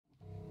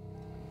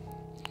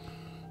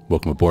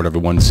Welcome aboard,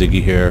 everyone.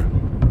 Ziggy here.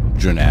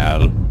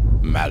 Jurnal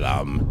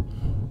Malam.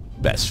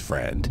 Best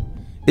friend.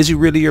 Is he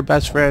really your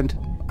best friend?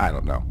 I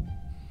don't know.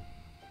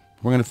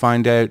 We're going to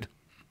find out.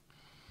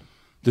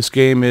 This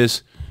game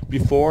is...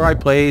 Before I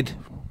played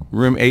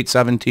Room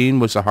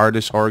 817 was the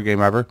hardest horror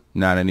game ever.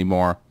 Not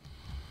anymore.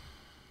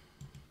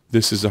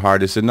 This is the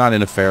hardest, and not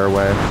in a fair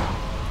way.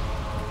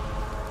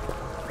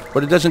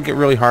 But it doesn't get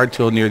really hard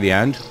till near the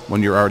end,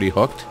 when you're already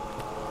hooked.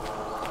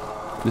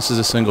 This is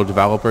a single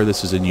developer.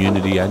 This is a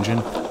Unity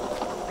engine.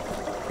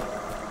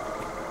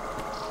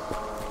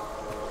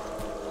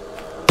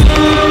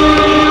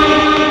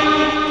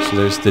 So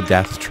there's the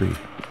death tree.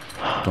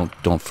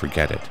 Don't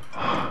forget it.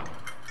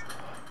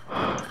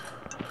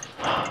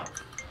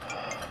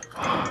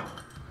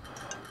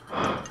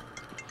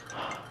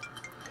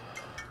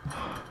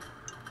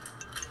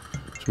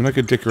 So we're not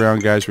gonna dick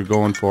around, guys. We're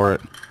going for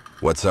it.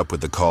 What's up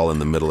with the call in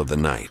the middle of the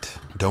night?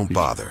 Don't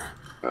bother.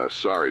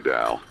 Sorry,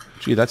 Dal.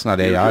 Gee, that's not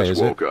AI, is it? You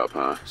just woke up,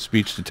 huh?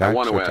 Speech to text. I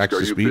want to ask, are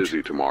you speech?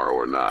 busy tomorrow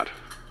or not?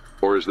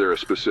 Or is there a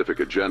specific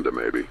agenda,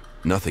 maybe?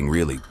 Nothing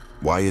really.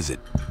 Why is it?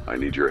 I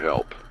need your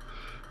help.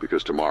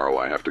 Because tomorrow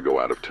I have to go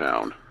out of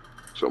town.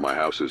 So my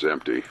house is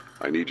empty.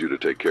 I need you to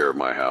take care of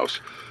my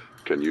house.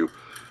 Can you?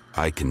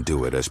 I can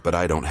do it, but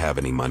I don't have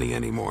any money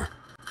anymore.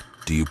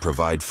 Do you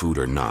provide food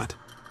or not?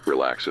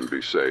 Relax and be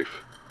safe.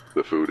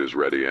 The food is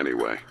ready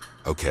anyway.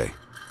 Okay.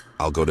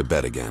 I'll go to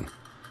bed again.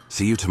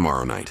 See you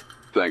tomorrow night.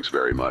 Thanks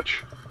very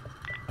much.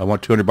 I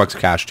want $200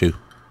 cash, too.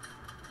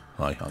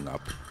 Oh, I hung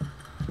up.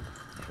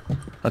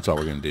 That's all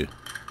we're going to do.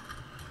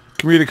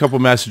 Can read a couple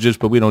messages,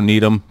 but we don't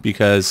need them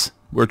because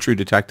we're a true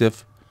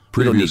detective.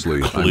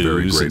 Previously, I'm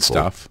very and grateful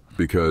stuff.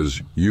 because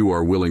you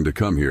are willing to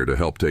come here to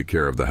help take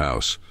care of the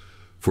house.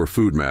 For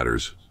food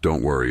matters,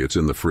 don't worry, it's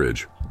in the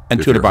fridge. And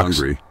if you're $200.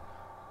 hungry,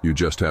 you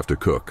just have to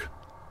cook.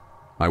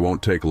 I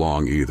won't take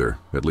long either,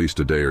 at least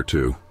a day or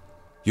two.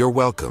 You're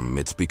welcome.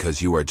 It's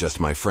because you are just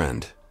my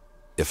friend.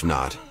 If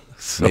not,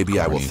 So maybe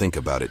I will corny. think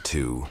about it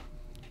too.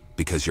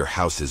 Because your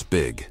house is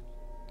big,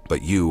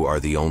 but you are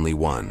the only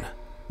one.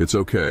 It's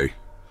okay.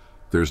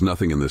 There's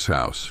nothing in this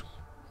house,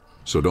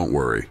 so don't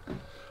worry.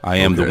 I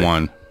am the Okay,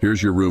 one.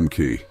 Here's your room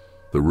key.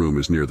 The room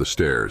is near the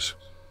stairs.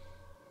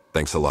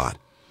 Thanks a lot.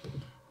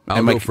 I'll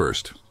And my go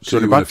first. See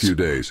 $200? you in a few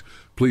days.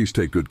 Please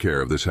take good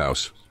care of this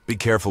house. Be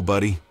careful,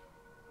 buddy.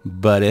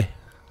 Buddy.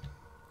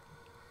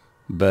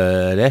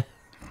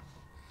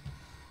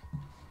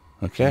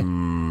 Okay.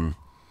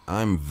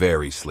 I'm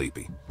very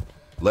sleepy.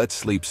 Let's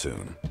sleep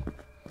soon.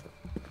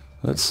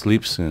 Let's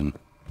sleep soon.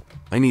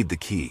 I need the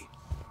key.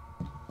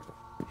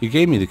 He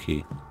gave me the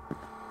key.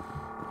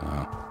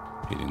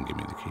 Oh, he didn't give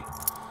me the key.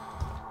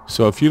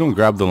 So if you don't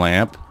grab the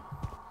lamp,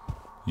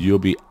 you'll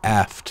be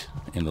effed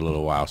in a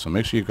little while. So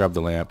make sure you grab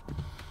the lamp.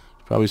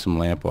 There's probably some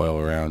lamp oil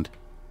around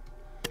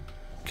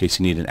in case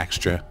you need an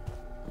extra.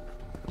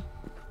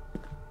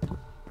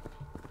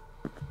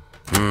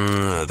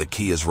 The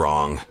key is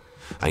wrong.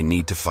 I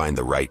need to find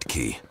the right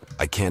key.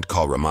 I can't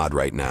call Ramad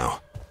right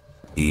now.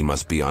 He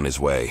must be on his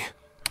way.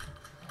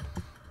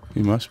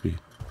 He must be.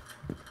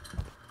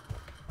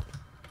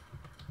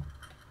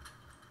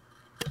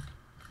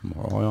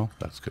 More oil.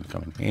 That's going to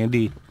come in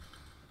handy.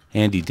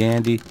 Handy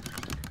dandy.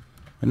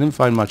 I didn't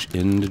find much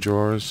in the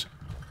drawers.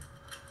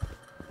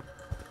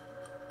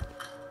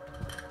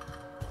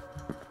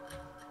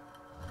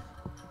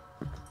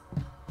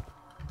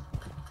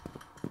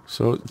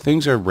 So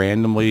things are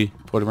randomly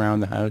put around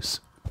the house.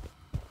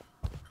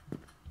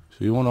 So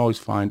you won't always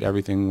find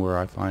everything where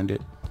I find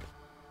it.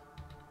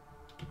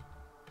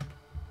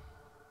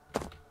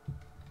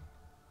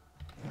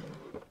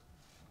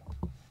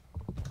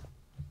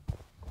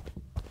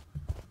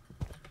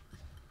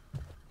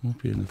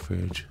 Won't be in the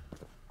fridge.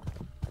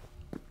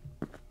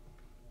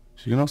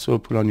 So you can also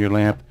put on your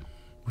lamp.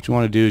 What you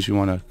want to do is you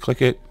want to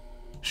click it,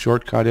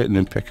 shortcut it, and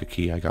then pick a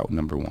key. I got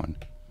number 1.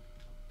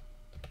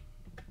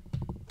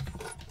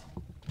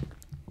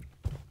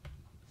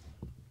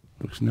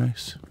 Looks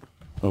nice.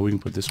 Oh, we can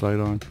put this light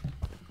on.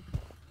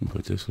 And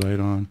put this light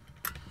on.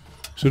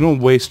 So don't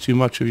waste too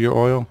much of your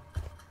oil.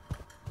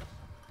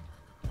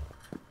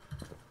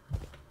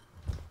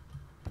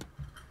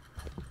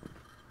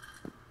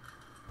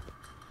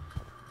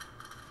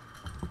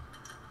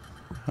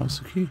 How's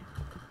the key?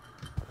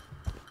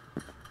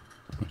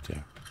 Right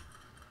there.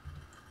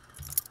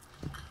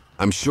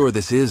 I'm sure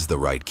this is the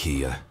right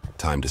key.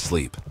 Time to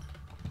sleep.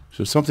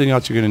 So something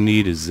else you're going to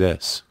need is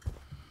this.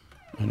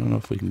 I don't know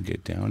if we can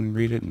get down and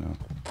read it. No.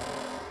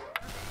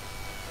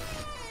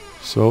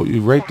 So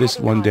you write this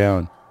one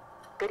down.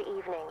 Good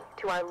evening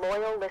to our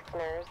loyal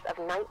listeners of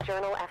Night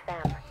Journal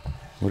FM.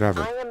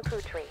 Whatever. I am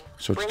Putri.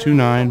 So it's bringing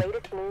you the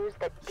latest news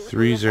that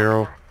deeply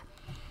 2930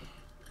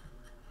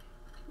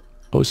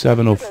 affects us.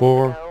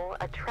 0704 2 days ago,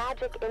 a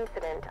tragic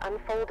incident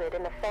unfolded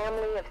in the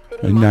family of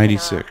City and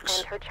 96.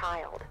 and her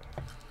child.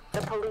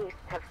 The police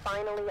have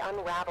finally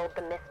unraveled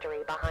the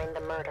mystery behind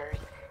the murders.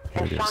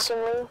 Here And it is.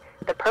 shockingly,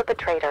 the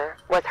perpetrator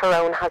was her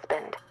own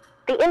husband.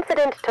 The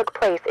incident took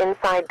place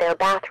inside their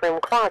bathroom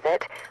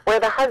closet, where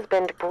the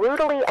husband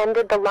brutally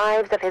ended the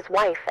lives of his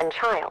wife and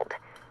child.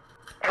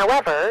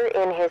 However,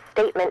 in his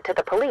statement to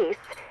the police,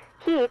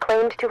 he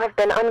claimed to have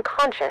been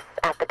unconscious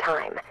at the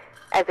time,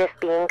 as if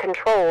being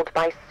controlled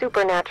by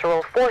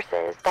supernatural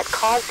forces that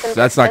caused him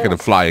That's to not going to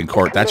faint fly in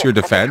court. and That's your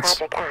commit such a defense?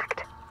 tragic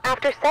act.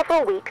 After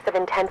several weeks of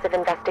intensive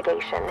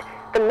investigation,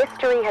 the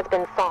mystery has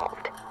been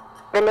solved.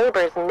 The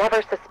neighbors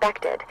never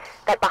suspected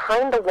that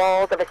behind the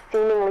walls of a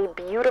seemingly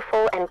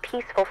beautiful and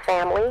peaceful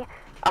family,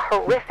 a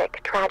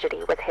horrific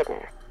tragedy was hidden.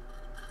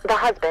 The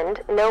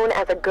husband, known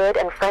as a good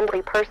and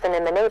friendly person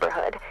in the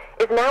neighborhood,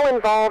 is now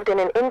involved in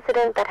an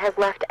incident that has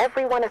left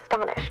everyone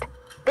astonished.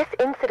 This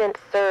incident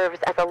serves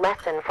as a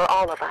lesson for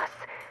all of us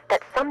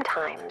that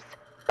sometimes,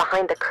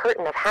 behind the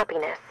curtain of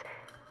happiness,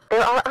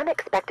 there are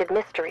unexpected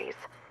mysteries.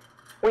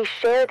 We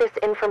share this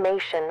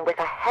information with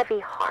a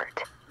heavy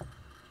heart.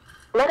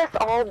 Let us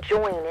all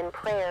join in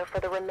prayer for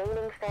the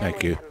remaining family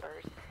Thank you.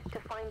 members to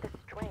find the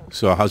strength.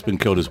 So a husband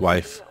killed his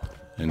wife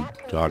and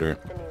That daughter.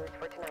 concludes the news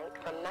for tonight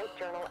from Night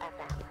Journal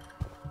FM.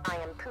 I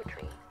am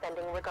Putri,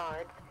 sending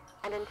regards,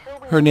 and until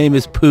we Her name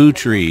is return to the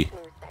Putri. next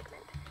news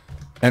segment,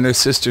 And her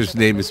sister's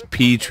name is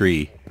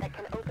Petrie. that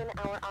can open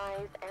our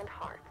eyes and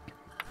hearts.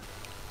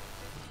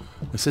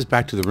 This is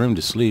back to the room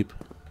to sleep.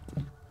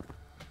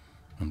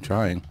 I'm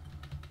trying.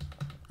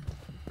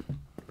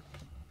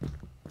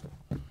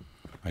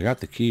 I got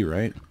the key,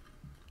 right?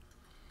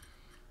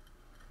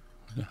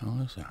 What the hell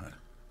is that?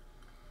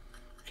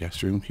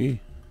 Guest room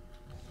key.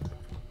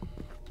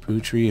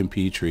 Putri and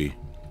Petrie.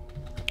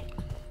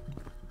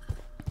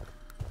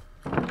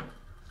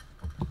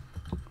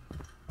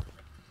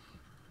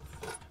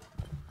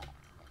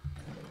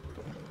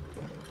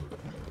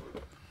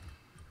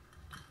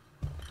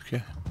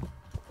 Okay.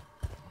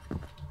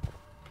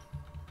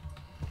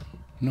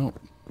 Nope.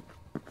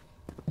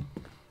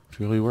 It's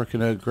really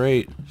working out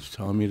great. It's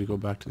telling me to go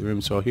back to the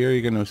room. So here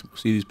you're going to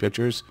see these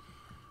pictures.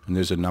 And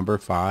there's a number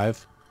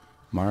 5,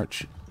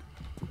 March.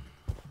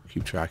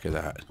 Keep track of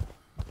that.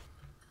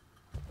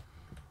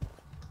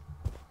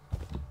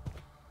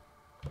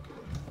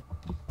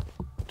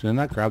 Did I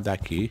not grab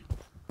that key?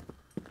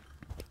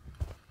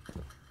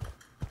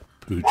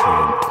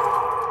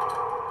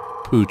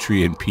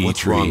 Putri and Petrie.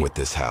 What's wrong with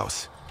this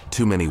house?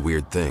 Too many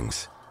weird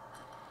things.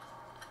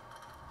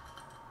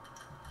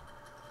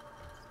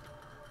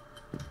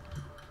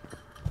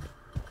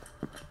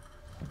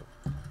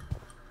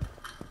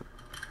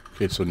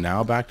 Okay, so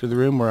now back to the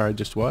room where I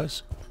just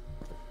was.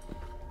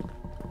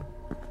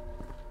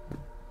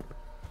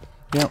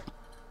 Yep.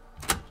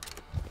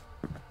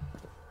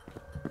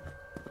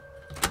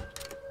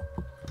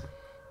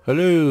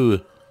 Hello.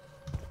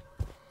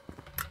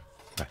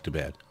 Back to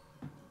bed.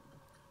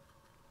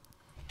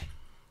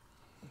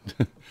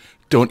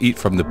 Don't eat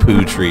from the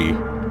poo tree.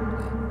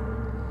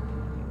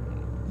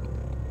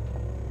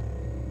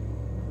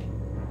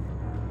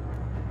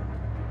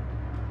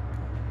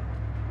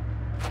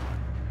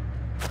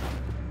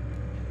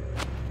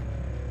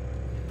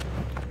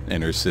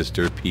 And her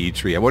sister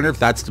Petrie. I wonder if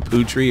that's the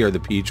poo tree or the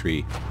pea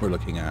tree we're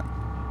looking at.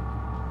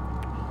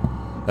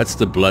 That's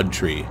the blood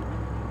tree.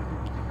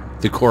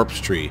 The corpse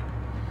tree.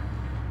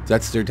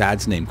 That's their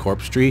dad's name,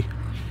 Corpse Tree.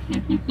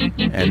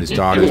 And his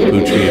daughters,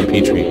 Putri and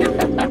Petrie.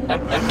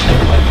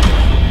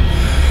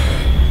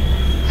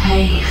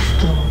 Hey,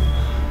 Storm.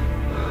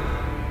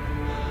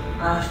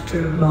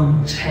 After a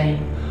long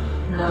time,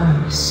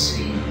 no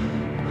sleep.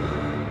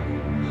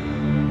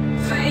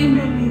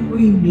 Finally,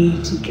 we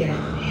meet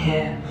again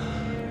here.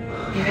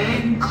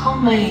 I'm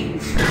coming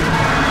for you.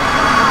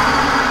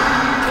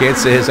 Can't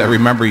say as I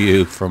remember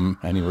you from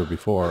anywhere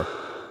before.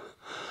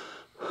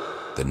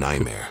 The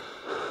nightmare.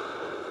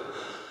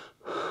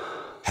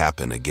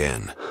 Happen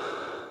again.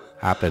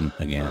 Happen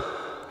again.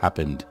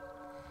 Happened.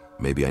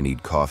 Maybe I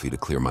need coffee to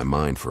clear my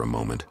mind for a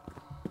moment.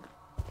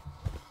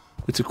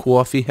 It's a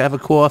coffee. Have a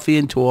coffee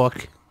and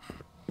talk.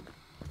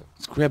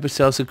 Let's grab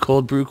ourselves a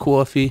cold brew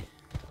coffee.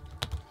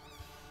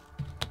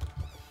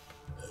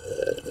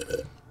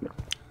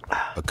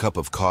 A cup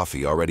of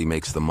coffee already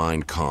makes the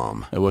mind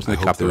calm. It wasn't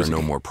a I cup, hope there it was are a no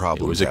can. more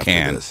problems It was a after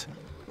can. this.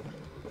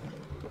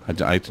 I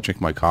like to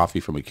drink my coffee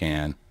from a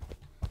can.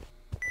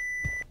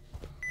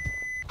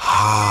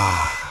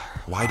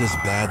 Why does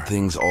bad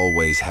things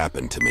always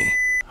happen to me?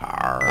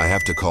 I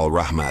have to call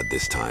Rahmad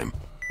this time.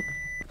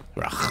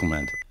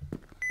 Rahmad.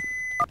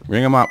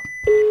 Ring him up.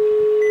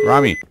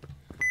 Rami.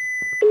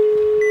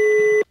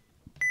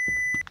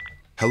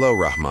 Hello,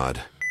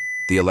 Rahmad.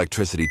 The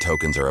electricity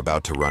tokens are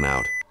about to run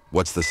out.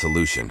 What's the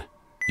solution?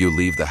 You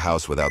leave the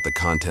house without the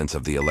contents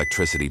of the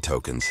electricity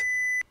tokens.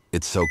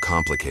 It's so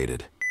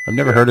complicated. I've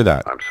never heard of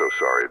that. I'm so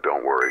sorry.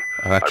 Don't worry.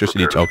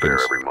 Electricity I prepare the fare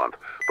tokens. every month,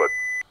 but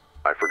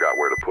I forgot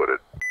where to put it.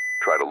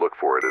 Try to look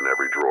for it in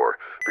every drawer,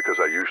 because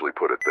I usually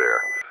put it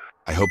there.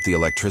 I hope the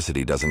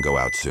electricity doesn't go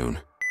out soon.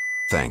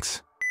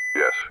 Thanks.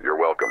 Yes, you're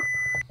welcome.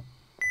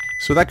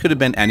 So that could have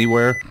been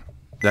anywhere.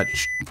 That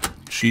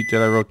sheet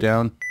that I wrote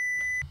down.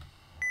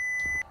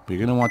 But you're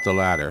going to want the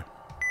ladder.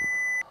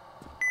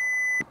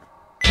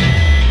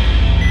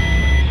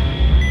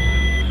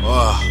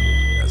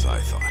 Oh, as I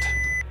thought.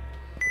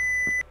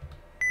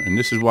 And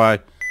this is why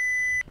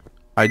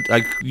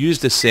I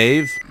used a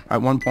save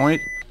at one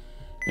point,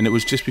 And it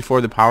was just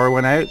before the power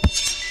went out.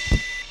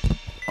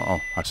 Oh,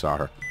 I saw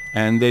her.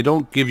 And they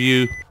don't give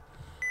you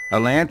a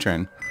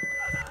lantern.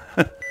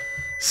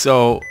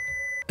 So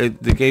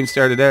the game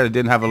started out, it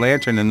didn't have a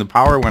lantern, and the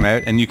power went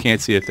out, and you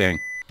can't see a thing.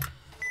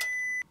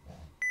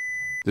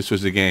 This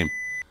was the game.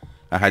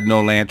 I had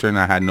no lantern,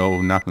 I had no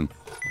nothing.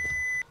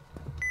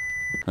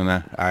 And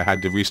I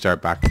had to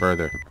restart back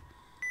further.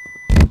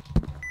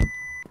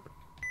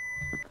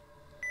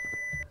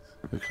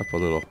 A couple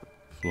little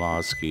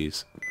flaw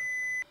skis.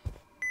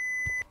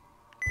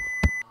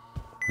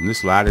 And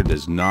this ladder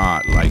does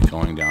not like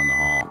going down the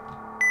hall.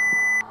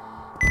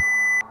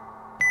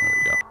 There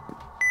we go.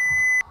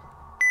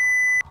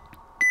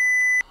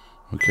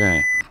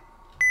 Okay.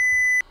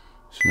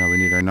 So now we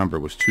need our number.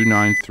 It was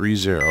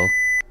 2930.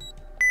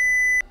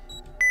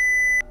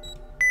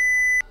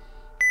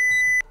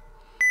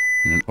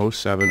 And then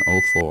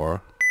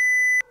 0704.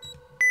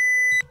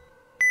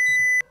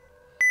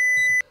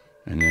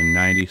 And then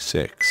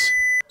 96.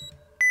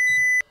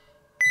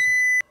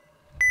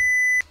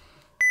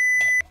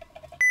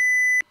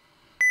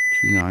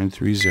 Two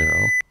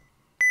 2930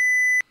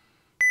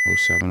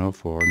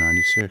 0704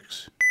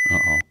 96.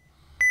 Uh-oh.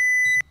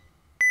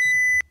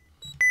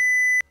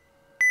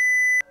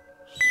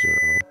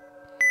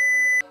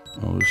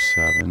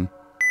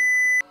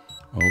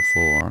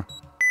 0704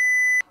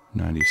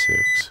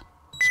 96.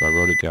 So I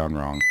wrote it down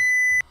wrong.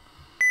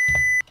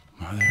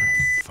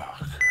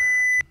 Motherfucker.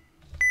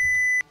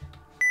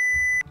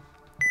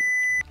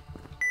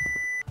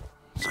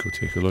 Let's go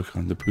take a look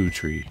on the poo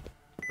tree.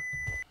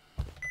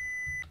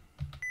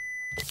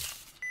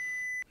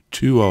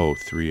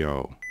 2030.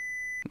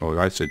 Oh,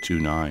 I said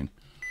 29.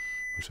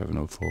 Or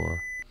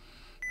 704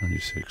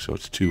 96. So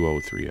it's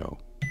 2030.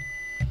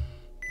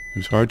 It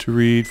was hard to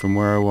read from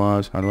where I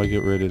was. How do I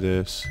get rid of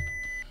this?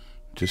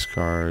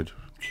 Discard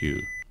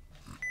Q.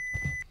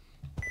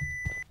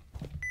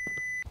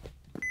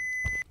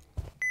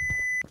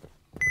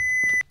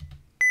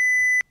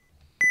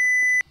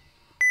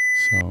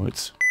 So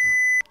it's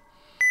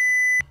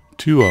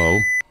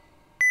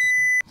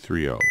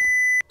 2030.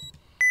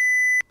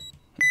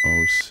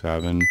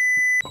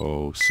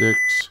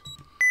 0706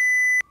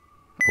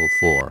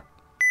 04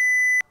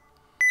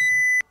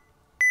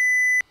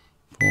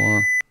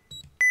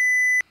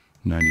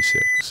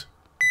 96.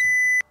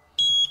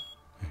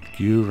 Thank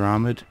you,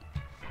 Ramad.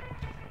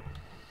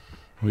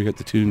 We got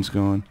the tunes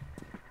going.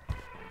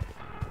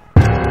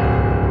 Okay,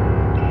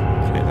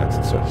 that's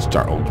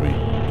startled me.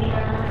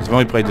 I've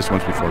only played this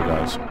once before,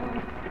 guys.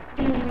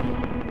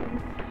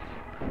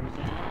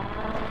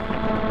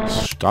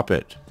 Stop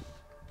it.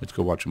 Let's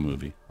go watch a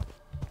movie.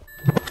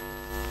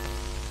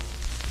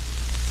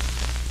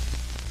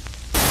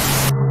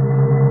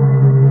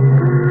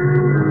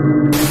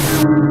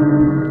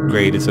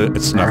 Great, it's a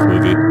snuff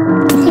movie.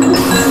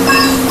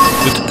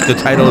 The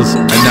title is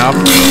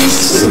Enough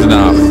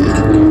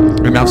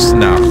Snuff. Enough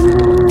Snuff.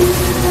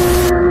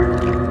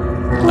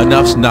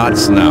 Enough's not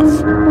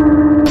snuff.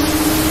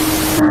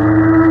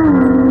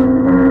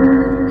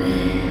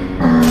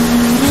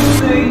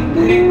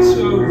 It's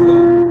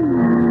over.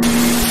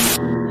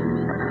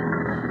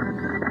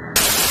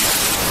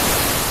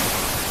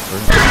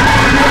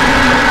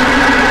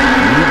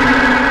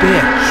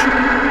 Bitch.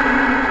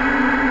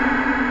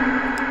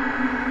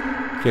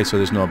 Okay, so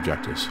there's no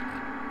objectives.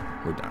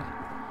 We're done.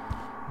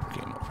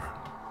 Game over.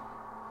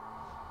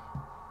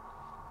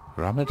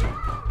 Ramad?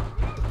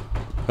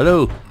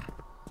 Hello.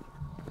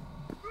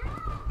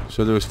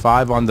 So there was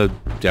 5 on the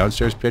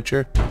downstairs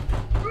picture.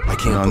 I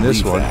can't on believe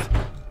this one, that.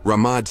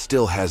 Ramad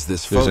still has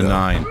this there's photo. a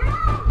 9.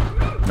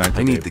 9th I of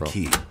need April. the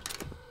key.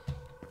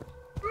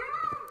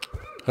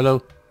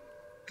 Hello.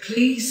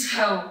 Please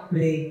help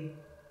me.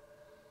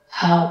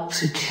 Help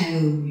to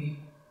kill me.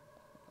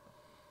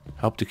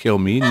 Help to kill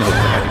me? No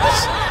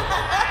thanks.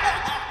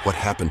 What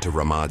happened to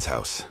Ramad's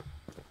house?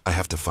 I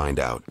have to find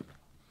out.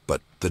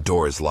 But the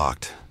door is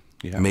locked.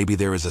 Yeah. Maybe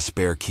there is a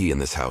spare key in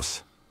this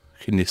house.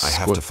 Can you I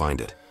have to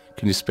find it.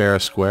 Can you spare a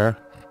square?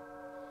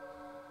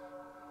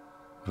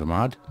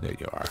 Ramad? There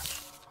you are.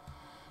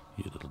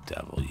 You little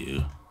devil,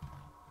 you.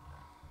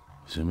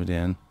 Zoom it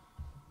in.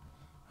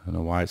 I don't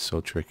know why it's so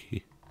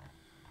tricky.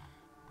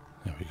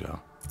 There we go.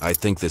 I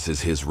think this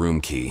is his room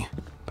key.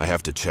 I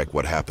have to check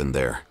what happened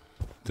there.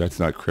 That's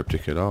not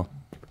cryptic at all.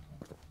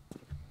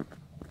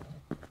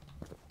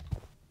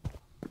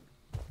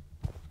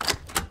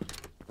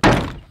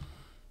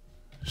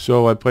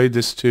 So I played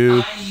this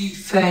too You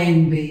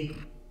found me.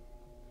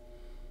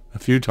 a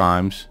few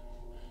times.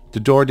 The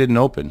door didn't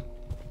open.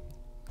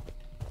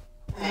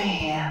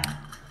 There.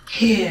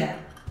 Here.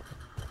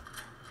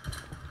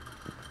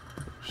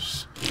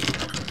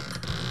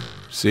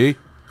 See?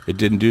 It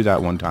didn't do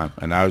that one time.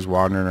 And I was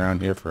wandering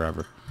around here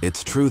forever.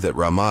 It's true that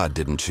Ramad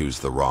didn't choose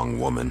the wrong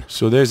woman.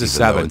 So there's a Even though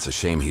 7. it's a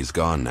shame he's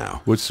gone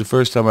now. Which the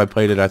first time I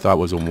played it I thought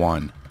was a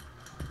 1.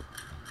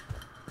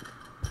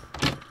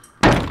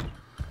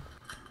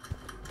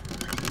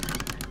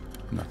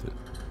 Nothing.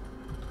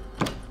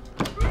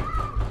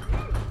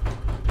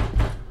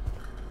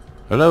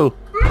 Hello?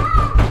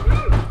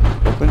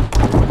 Open?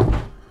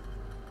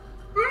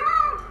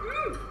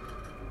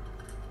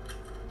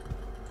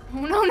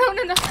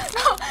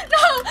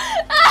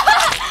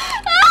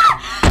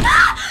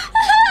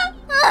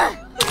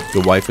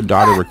 the wife and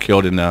daughter were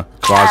killed in the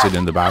closet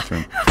in the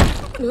bathroom.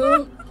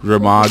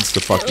 Ramad's the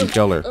fucking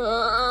killer.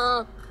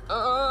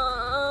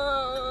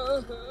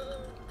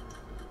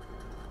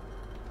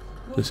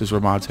 This is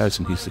Ramad's house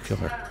and he's the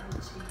killer.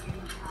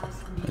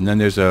 And then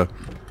there's a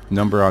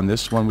number on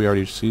this one. We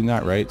already seen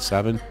that, right?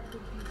 7.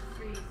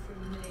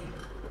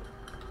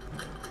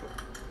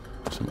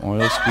 Some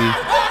oil ski.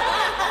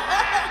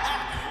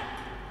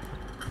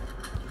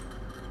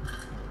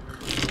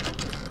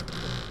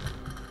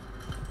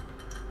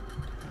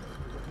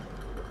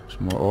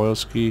 Some more oil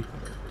ski.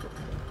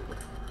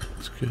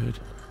 That's good.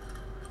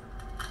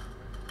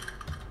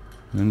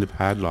 And then the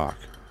padlock.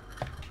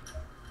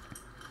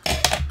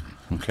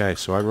 Okay,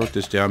 so I wrote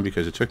this down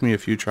because it took me a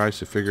few tries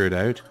to figure it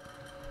out.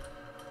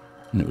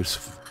 And it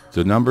was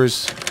the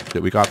numbers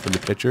that we got from the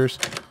pictures.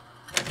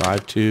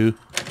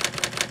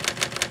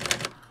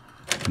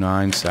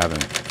 5297.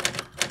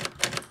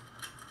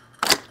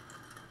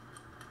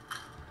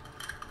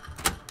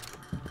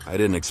 I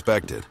didn't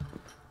expect it.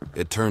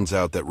 It turns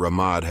out that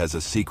Ramad has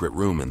a secret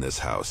room in this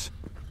house.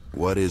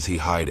 What is he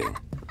hiding?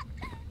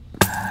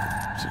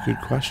 That's a good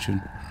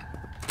question.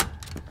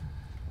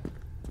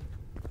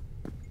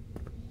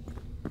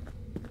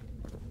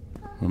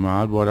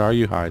 Ramad, what are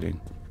you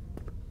hiding?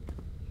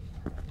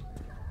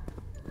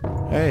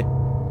 Hey.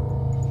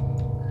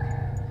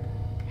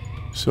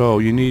 So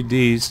you need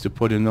these to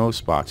put in those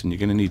spots, and you're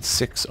going to need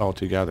 6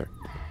 altogether.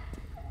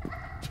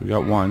 So we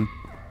got 1.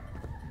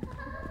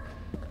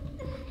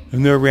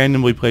 And they're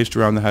randomly placed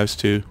around the house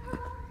too.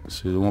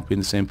 So they won't be in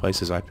the same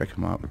place as I pick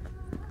them up.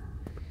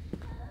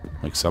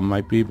 Like some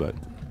might be, but...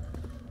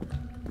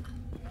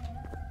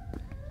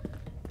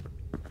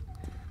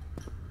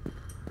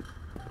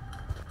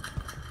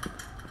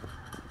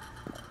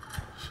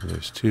 So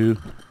there's 2.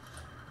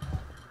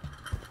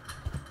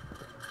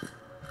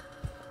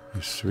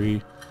 There's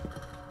 3.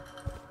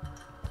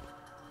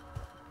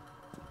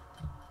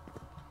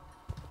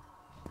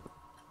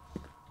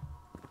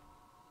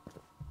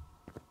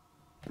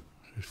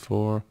 There's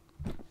 4.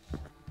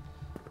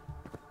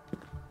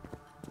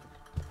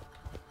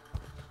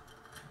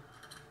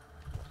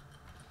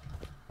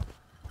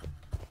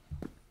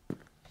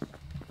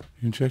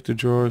 You can check the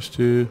drawers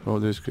too. Oh,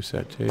 there's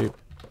cassette tape.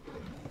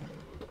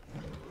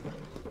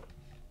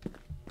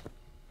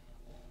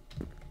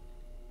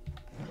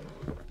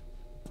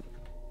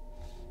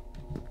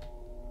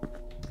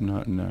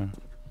 Not in there.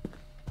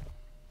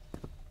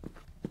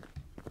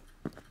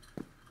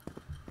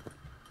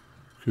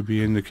 Could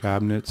be in the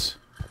cabinets.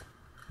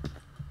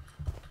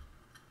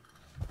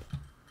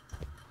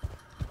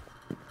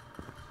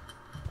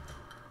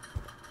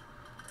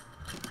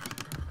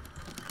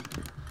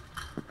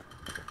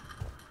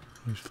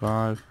 There's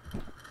 5.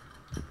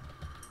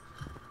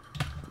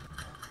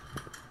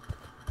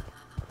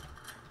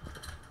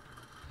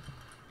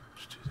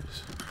 Let's do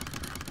this.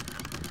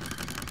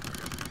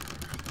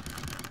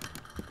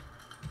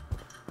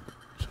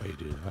 That's how you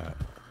do that.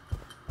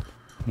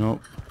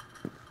 Nope.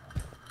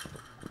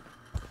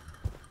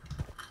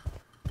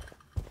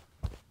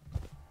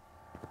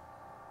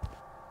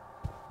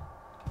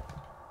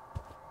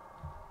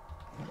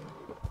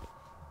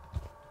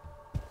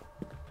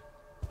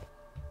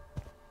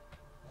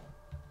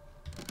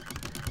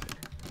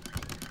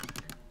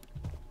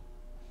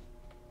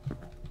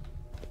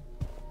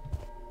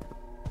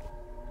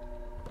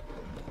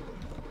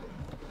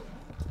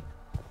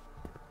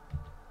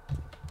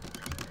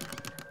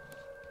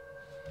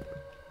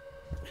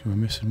 Okay, we're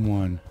missing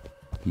 1.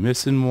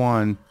 Missing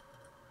 1.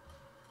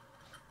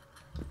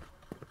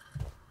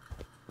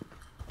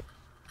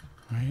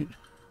 Right?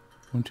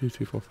 1, 2,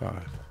 3, 4,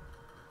 5.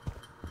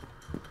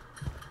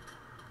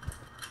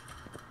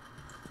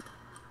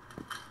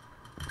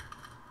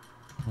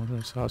 Oh,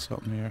 I saw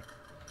something here.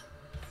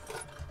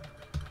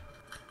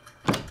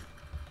 Right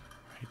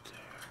there.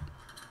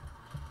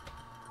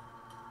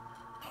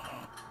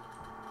 Oh.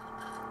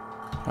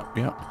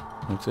 Yep,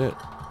 that's it.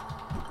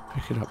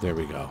 Pick it up. There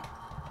we go.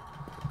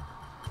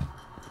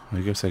 I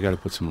guess I gotta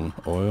put some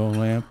oil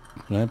lamp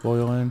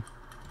oil in.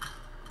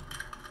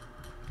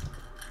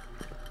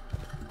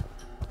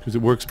 Because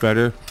it works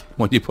better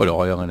when you put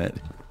oil in it.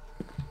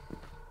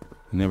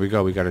 And there we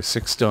go, we got our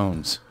 6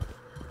 stones.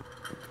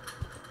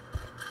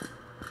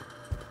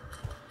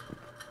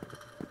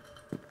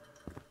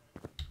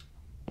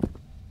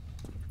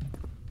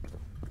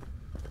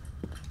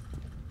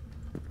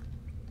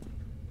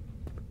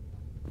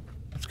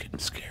 It's getting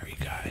scary,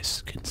 guys.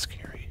 It's getting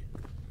scary.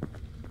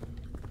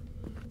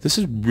 This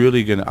is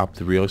really going to up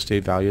the real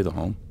estate value of the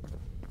home.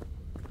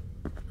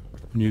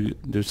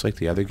 There's like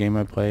the other game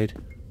I played,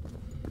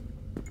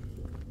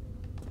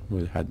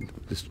 where they had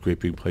this great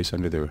big place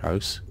under their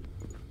house.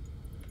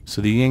 So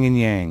the yin and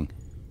yang.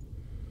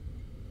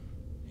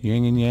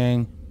 Yin and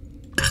yang.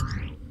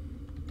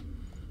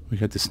 We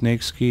got the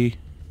snake ski.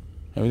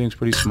 Everything's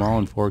pretty small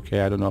in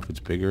 4K. I don't know if it's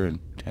bigger in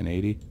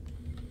 1080.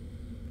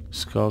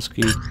 Skull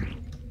ski.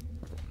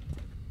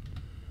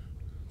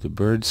 The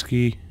bird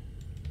ski.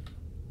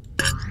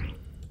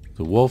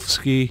 The wolf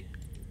ski,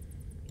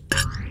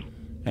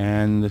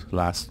 and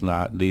last but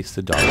not least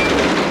the dog.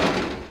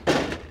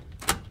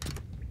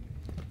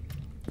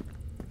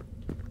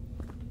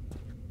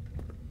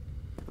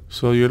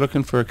 So you're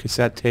looking for a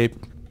cassette tape.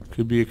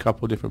 Could be a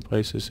couple different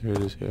places. Here it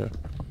is here.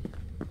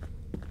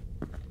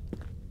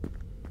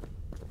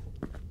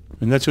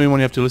 And that's the only one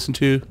you have to listen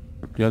to.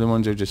 The other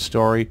ones are just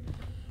story.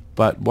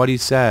 But what he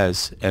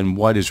says and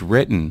what is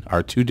written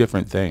are two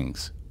different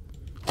things.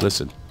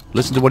 Listen.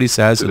 Listen to what he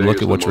says and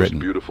look at what's written.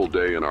 Today is the most beautiful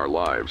day in our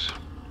lives.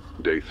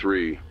 Day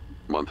 3,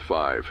 month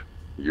 5,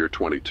 year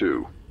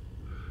 22.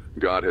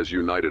 God has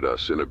united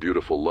us in a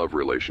beautiful love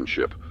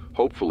relationship.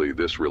 Hopefully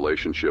this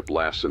relationship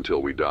lasts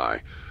until we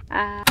die.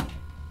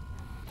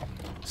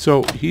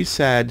 So he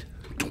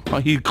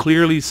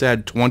clearly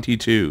said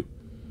 22.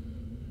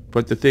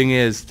 But the thing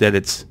is that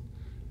it's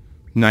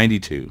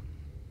 92.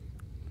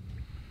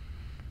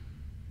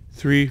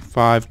 3,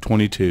 5,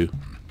 22.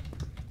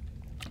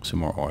 Some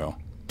more oil.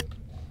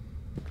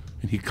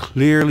 And he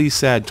clearly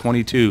said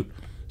 22.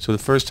 So the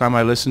first time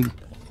I listened,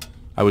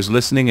 I was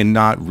listening and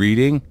not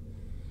reading.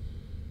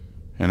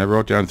 And I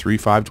wrote down 3,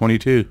 5,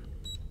 22.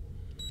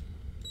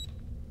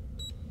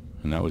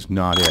 And that was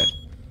not it.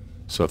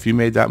 So if you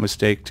made that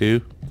mistake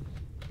too,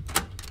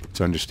 it's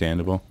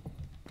understandable.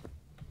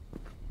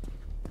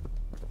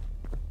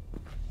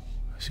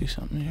 I see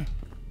something here.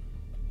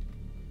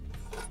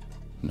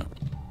 No.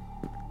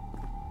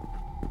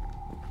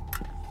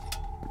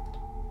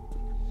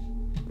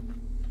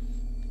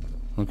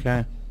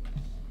 Okay.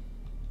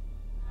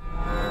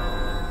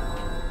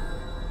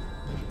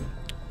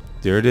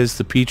 There it is,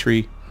 the pea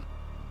tree.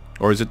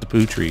 Or is it the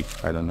poo tree?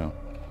 I don't know.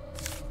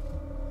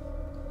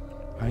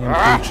 I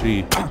am poo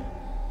tree.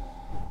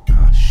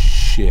 Ah,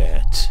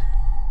 shit.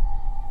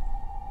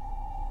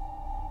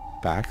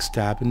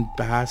 Backstabbing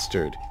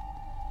bastard.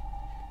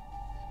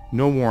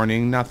 No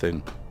warning,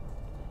 nothing.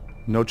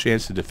 No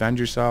chance to defend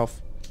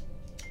yourself.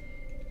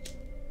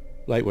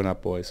 Light went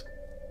up, boys.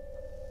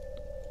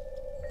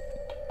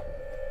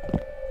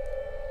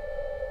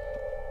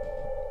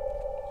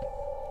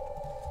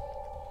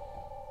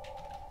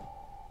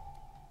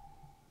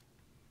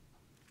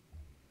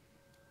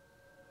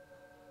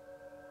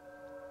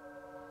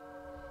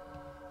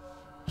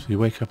 So you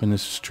wake up in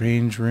this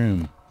strange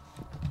room.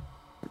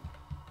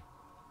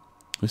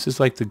 This is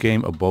like the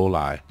game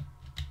Ebola.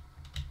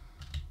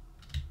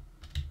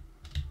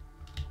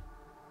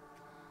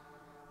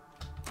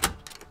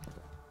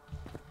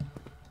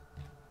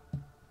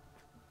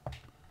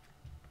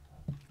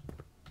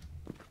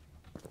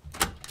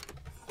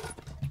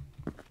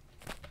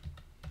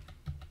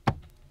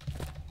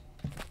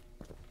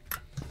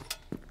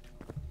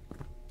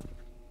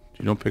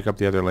 You don't pick up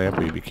the other lamp,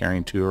 or you'll be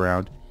carrying two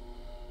around.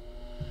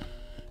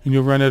 And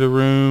you'll run out of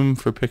room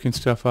for picking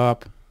stuff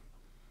up.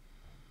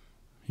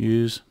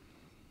 Use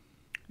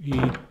E.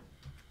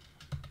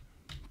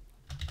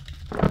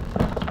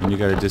 And you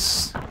gotta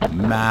just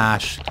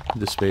mash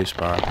the space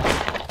bar.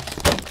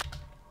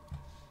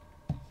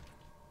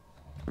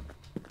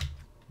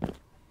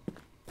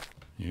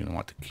 You're gonna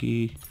want the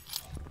key.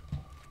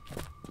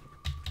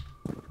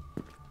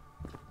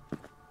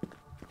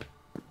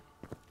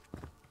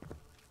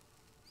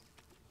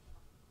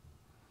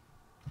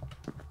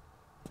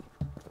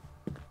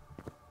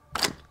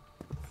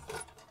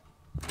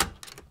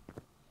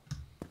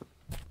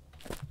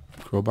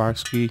 Crowbar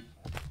key.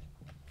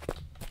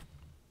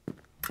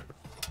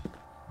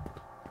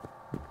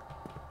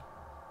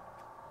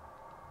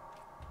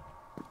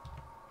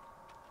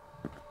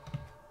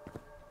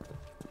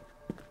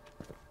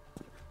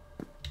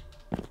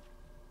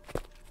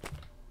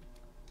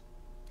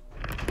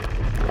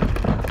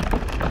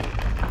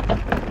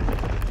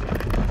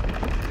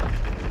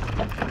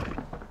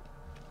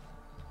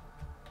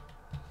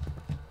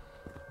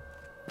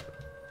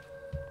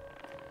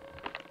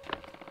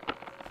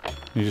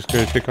 You just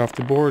gotta take off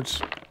the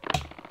boards.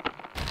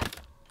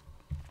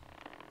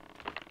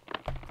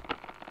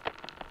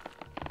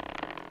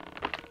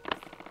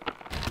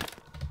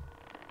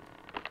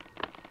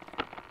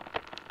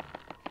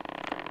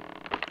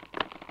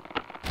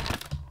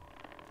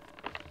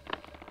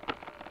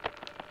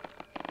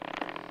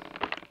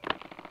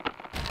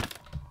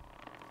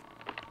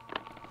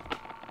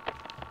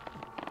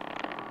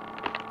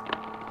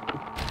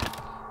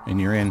 And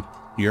you're in.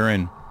 You're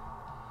in.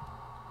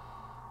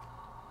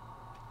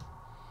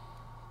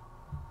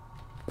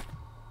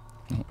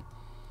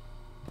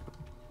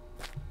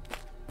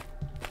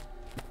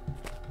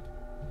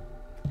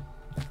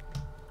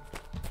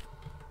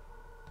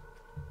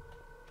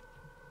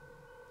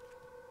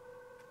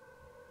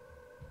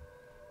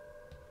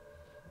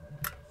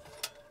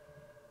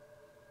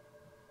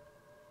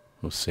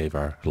 We'll save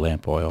our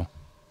lamp oil.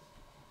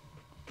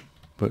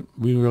 But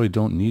we really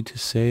don't need to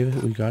save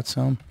it. We got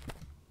some.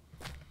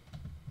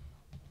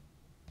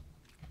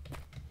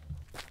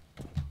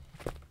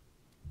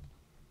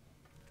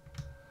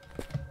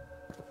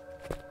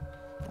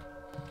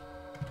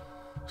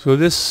 So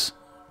this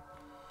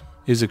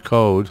is a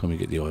code. Let me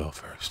get the oil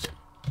first.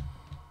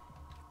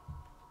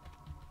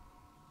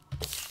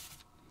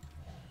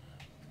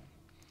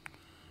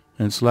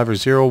 And it's lever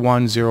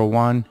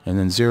 0101 and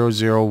then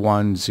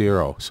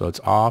 0010. So it's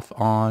off,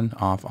 on,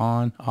 off,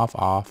 on, off,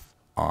 off,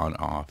 on,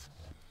 off.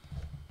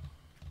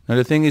 Now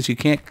the thing is, you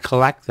can't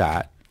collect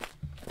that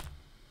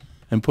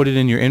and put it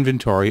in your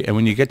inventory, and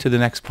when you get to the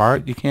next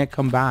part, you can't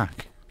come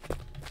back.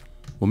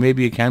 Well,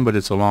 maybe you can, but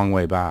it's a long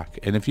way back.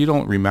 And if you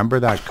don't remember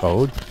that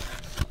code...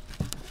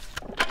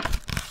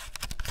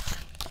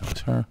 That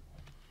was her.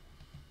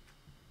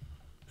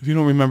 If you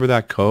don't remember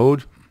that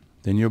code,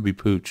 then you'll be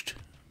pooched.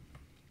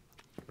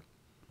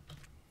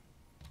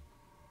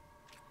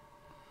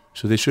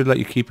 So they should let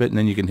you keep it, and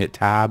then you can hit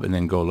tab and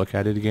then go look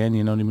at it again,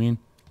 you know what I mean?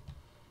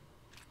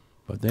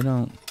 But they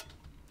don't.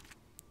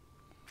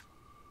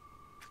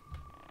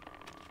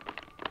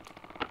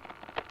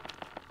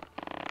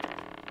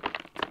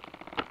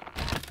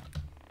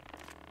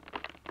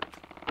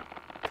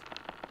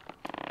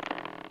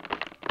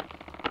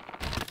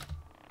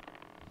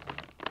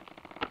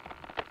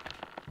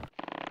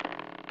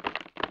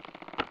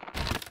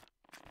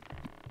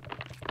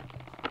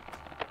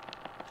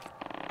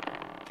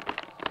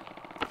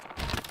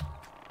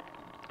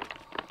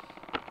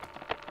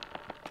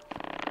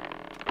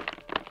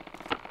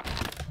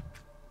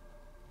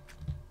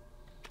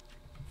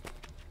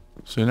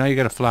 So now you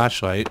got a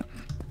flashlight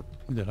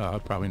that I'll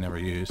probably never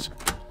use.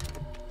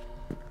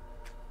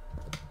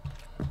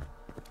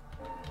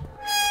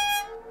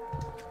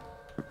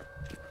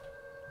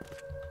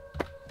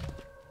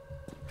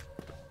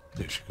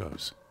 There she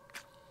goes.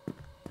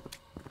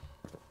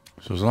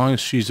 So as long as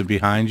she's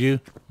behind you,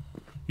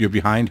 you're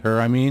behind her,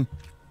 I mean,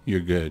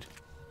 you're good.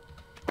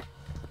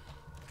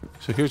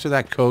 So here's where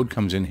that code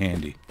comes in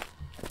handy.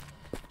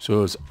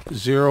 So it's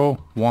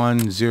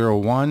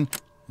 0101.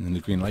 And then the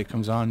green light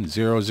comes on.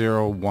 0010.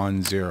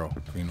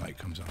 Green light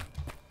comes on.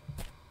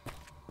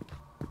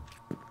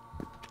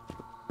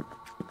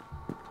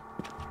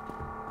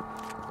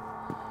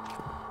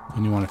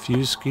 And you want a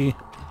fuse key.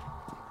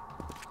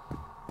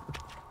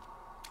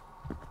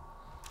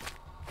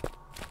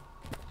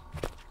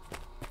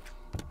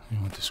 You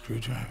want the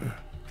screwdriver.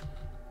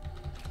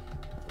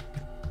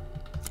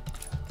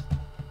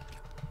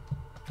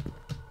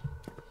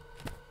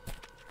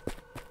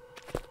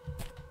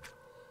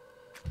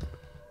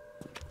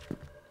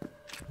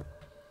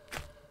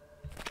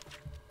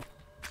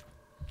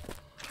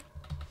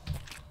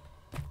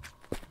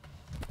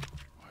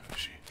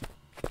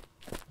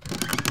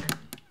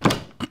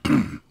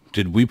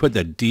 Did we put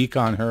the deke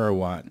on her or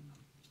what?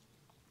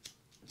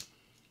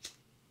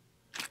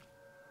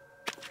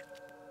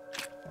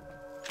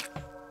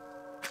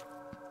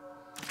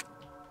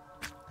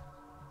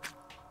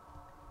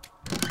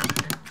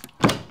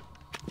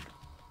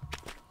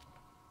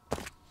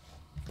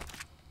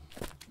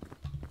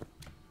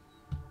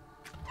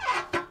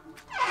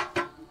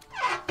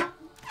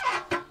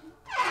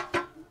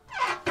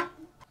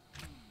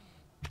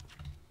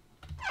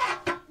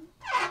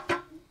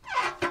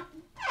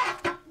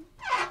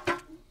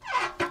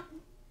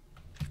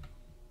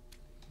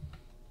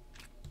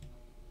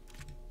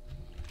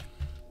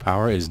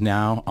 Power is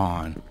now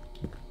on.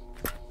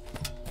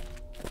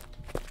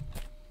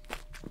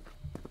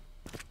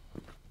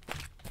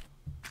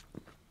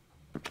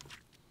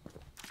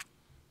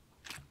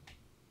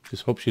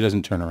 Just hope she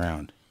doesn't turn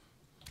around.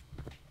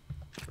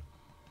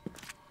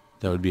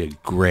 That would be a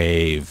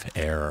grave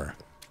error.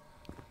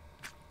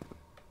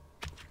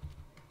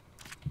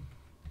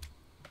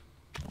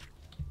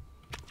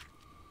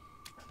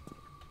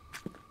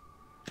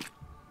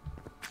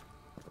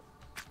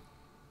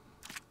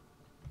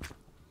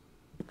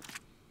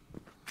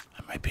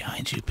 I'm right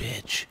behind you,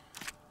 bitch.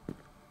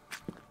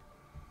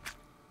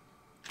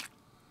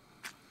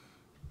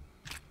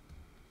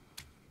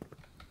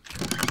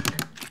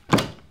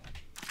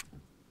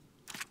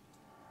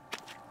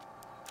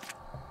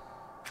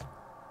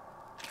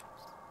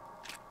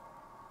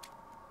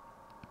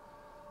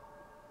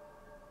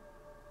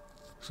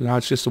 So now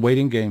it's just a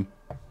waiting game.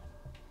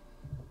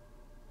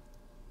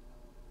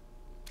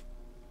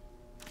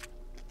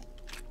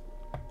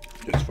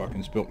 Just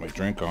fucking spilt my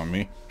drink on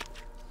me.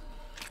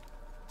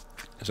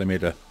 Because I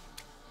made a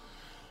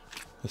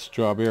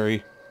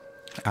strawberry,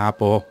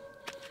 apple,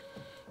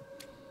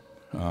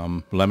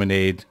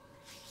 lemonade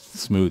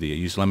smoothie. I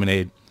used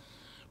lemonade,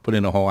 put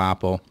in a whole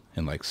apple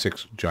and like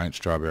 6 giant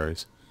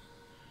strawberries.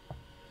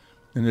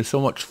 And there's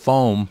so much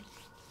foam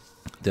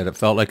that it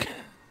felt like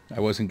I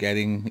wasn't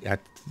getting at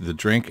the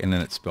drink, and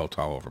then it spilt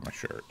all over my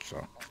shirt.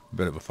 So, a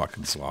bit of a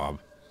fucking slob.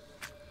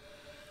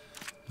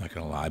 Not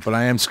gonna lie. But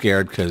I am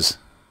scared because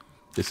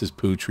this is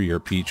Pootree or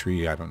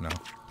Petree, I don't know.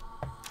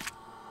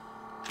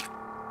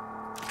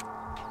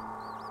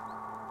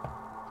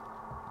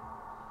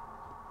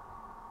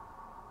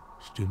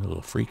 Just doing a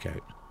little freak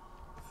out.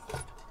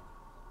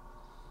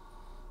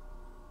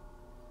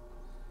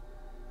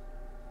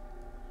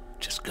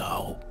 Just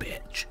go,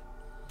 bitch.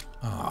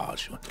 Oh,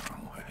 she went the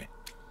wrong way.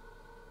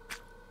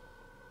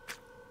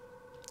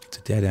 It's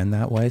a dead end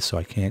that way, so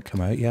I can't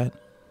come out yet.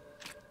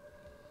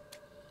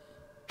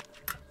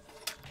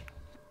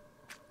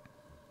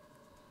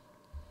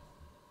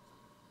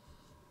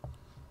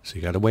 So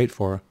you gotta wait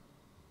for her.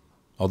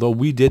 Although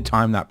we did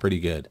time that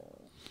pretty good.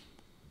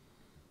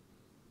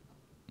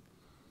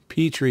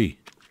 Petree,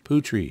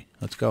 Pootree,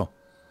 let's go.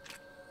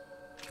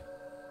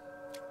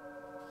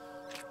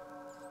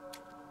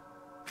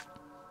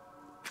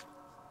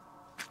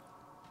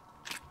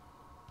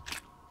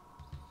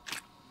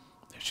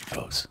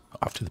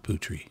 Off to the poo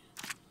tree.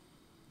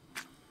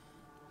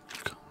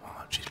 Come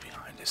on, she's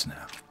behind us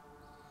now.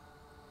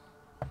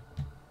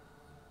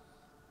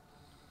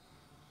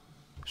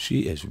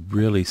 She is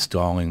really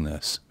stalling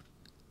this.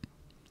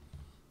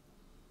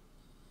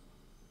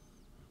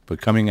 But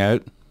coming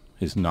out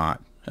is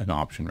not an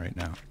option right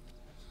now.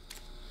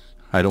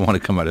 I don't want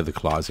to come out of the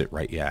closet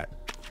right yet.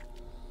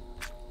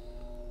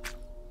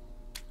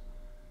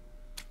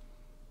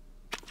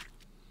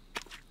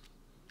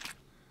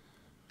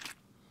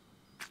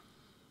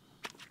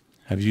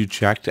 Have you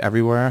checked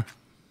everywhere?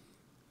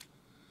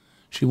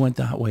 She went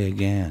that way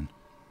again.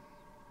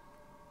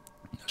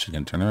 She's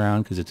going to turn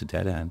around because it's a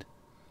dead end.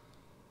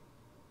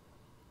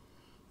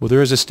 Well,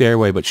 there is a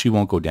stairway, but she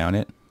won't go down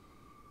it.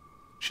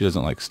 She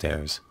doesn't like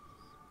stairs.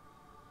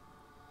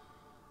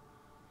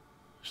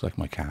 She's like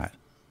my cat.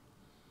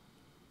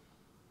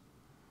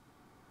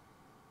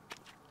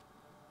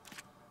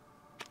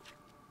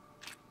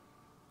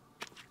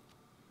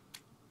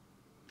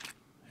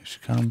 Here she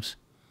comes.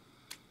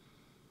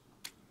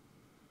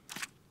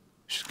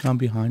 She's come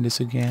behind us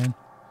again.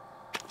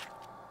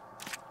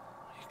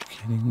 Are you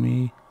kidding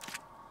me?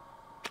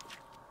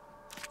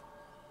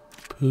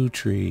 Poo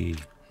tree.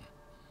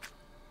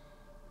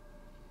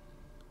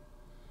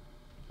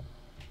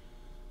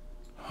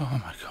 Oh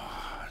my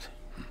God.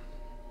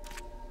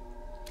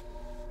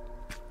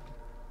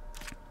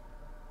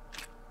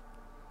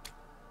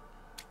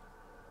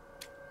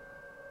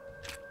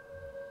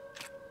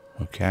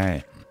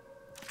 Okay.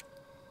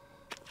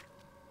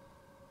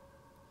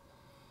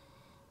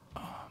 Oh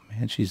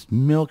man, she's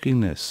milking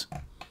this.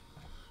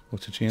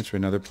 What's the chance for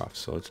another puff?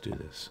 So let's do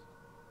this.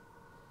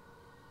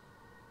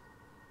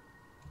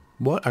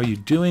 What are you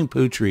doing,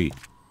 poo tree?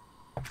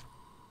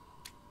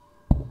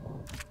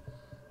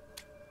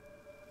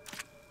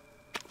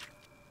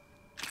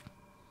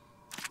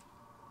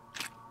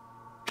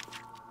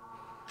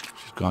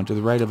 Gone to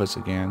the right of us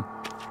again.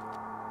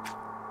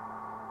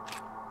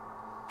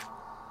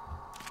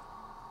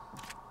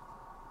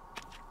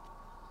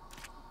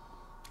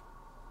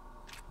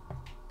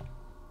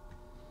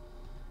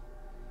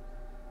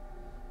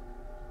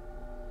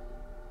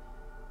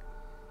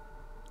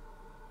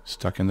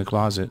 Stuck in the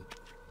closet.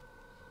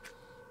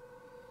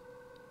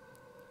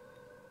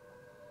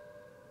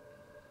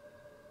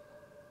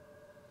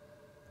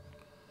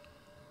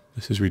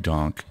 This is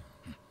redonk.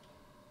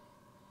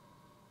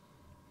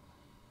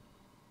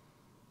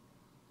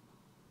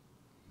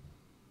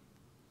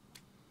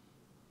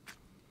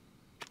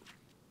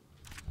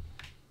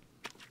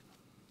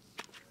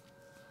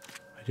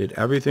 I did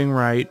everything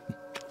right.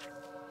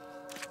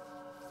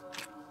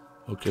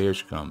 Okay, here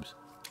she comes.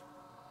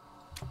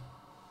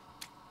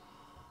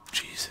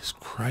 Jesus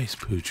Christ,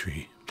 poo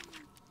tree.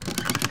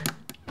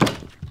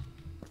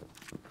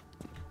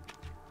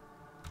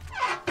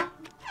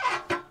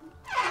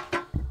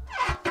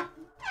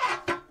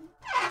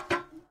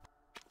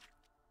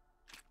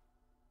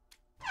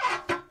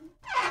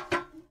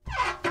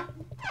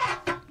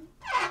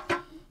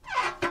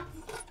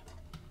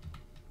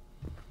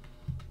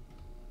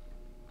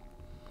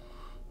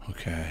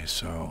 Okay,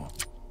 so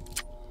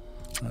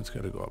that's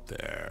got to go up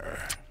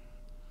there.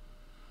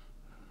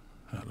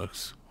 That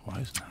looks, why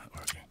isn't that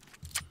working?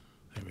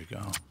 There we go.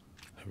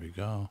 There we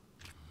go.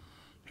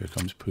 Here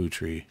comes poo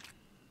tree.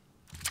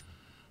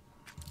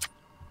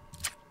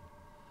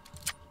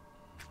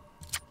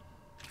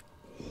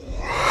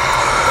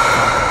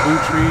 Poo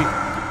tree,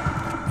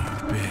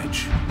 you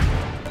bitch.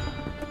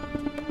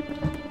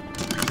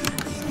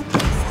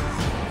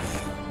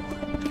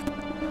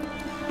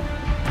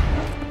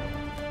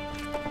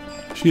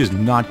 She is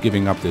not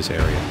giving up this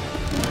area.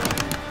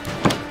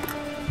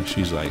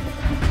 She's like,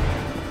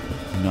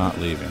 not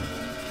leaving.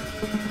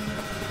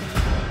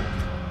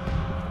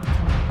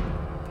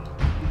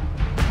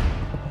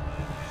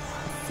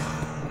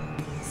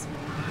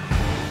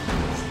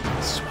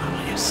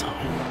 Swallow your soul.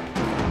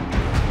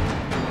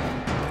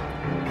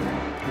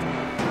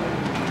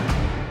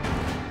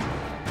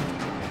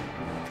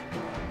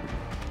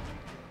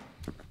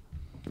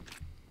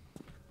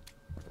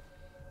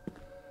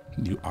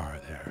 You are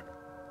there.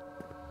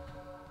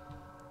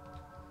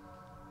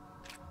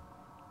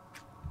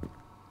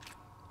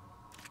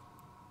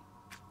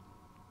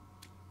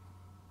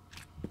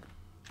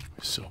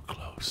 So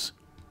close.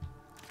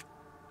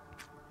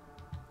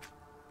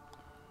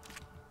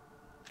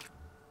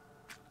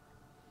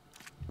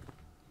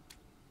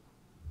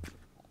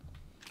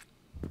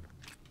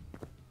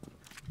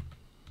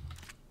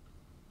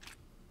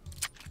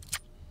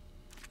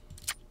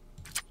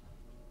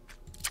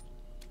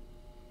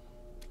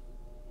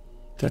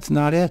 That's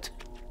not it.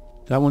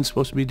 That one's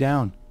supposed to be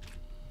down.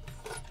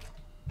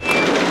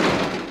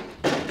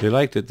 They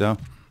liked it though.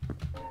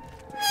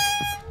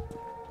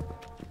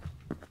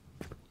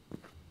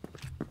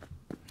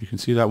 You can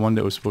see that one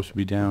that was supposed to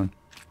be down.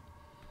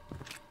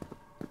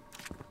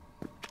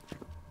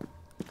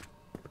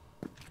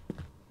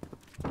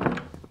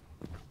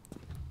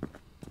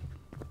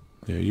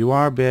 There you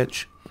are,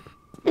 bitch.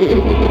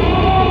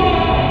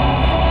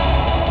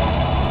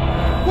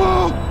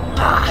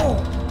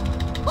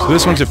 So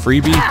this one's a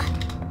freebie.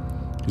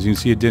 As you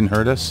can see, it didn't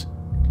hurt us.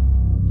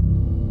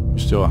 We're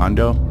still a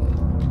hundo.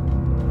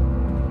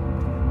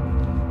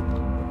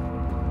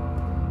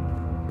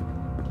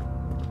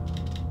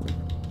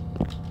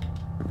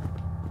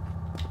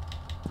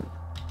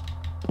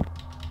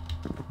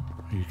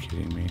 Are you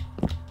kidding me?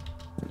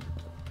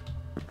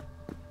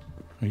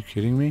 Are you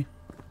kidding me?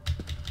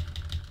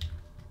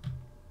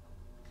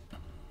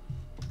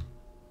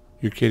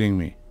 You're kidding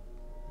me.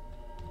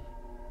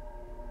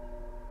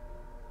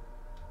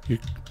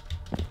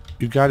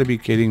 You gotta be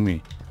kidding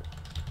me.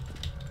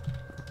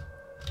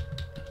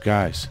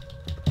 Guys,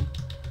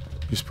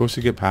 you're supposed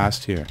to get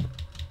past here.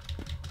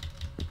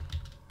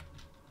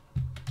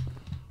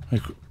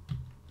 Like,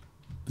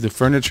 the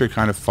furniture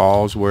kind of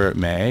falls where it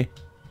may,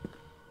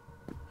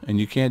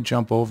 and you can't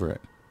jump over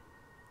it.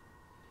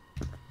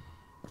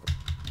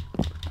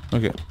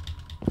 Okay.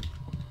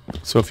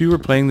 So if you were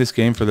playing this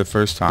game for the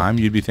first time,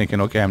 you'd be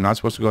thinking, okay, I'm not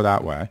supposed to go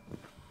that way.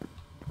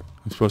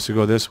 I'm supposed to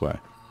go this way.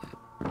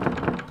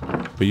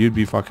 But you'd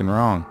be fucking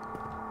wrong.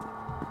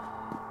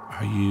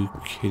 Are you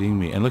kidding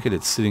me? And look at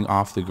it sitting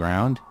off the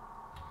ground.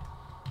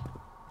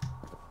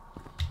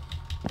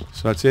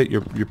 So that's it.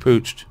 You're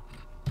pooched.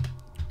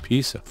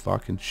 Piece of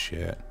fucking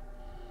shit.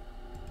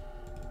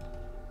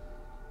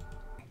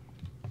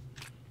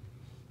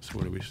 So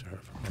where do we start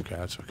from? Okay,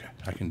 that's okay.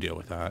 I can deal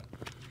with that.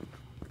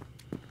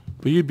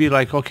 But you'd be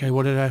like, okay,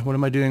 what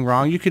am I doing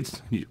wrong? You could,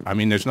 I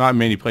mean, there's not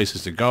many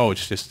places to go.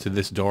 It's just to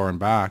this door and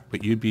back.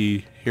 But you'd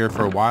be here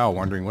for a while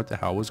wondering what the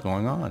hell was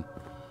going on.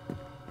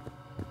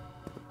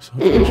 So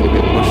we should push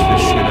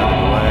this shit out of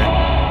the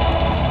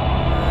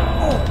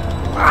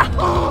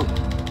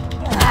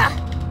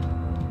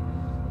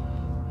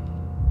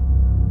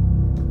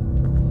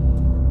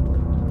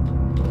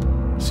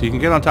way. So you can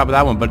get on top of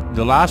that one, but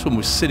the last one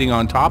was sitting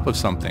on top of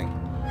something.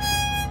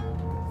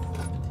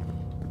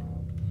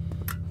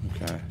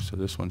 So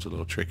this one's a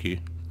little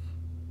tricky.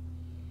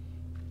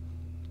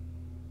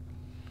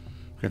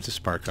 We have to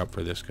spark up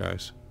for this,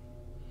 guys.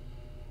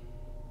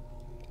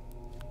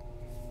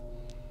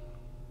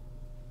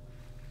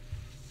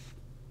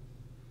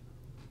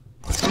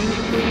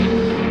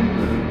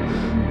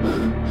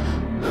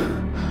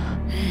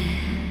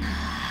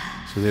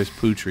 So there's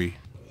Pootry.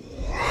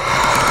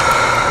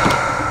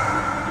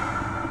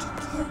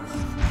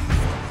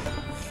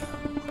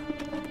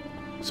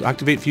 So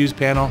activate fuse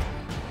panel,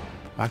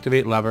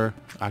 activate lever,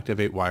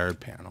 activate wired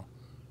panel.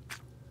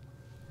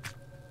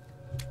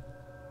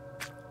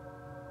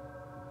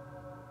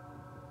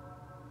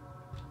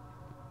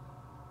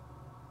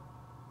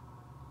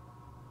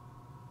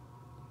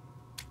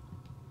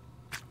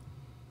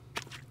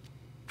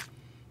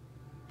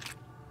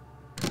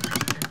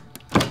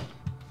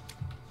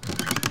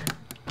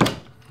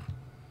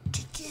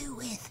 To do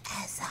with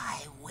as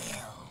I will.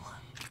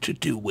 To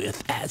do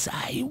with as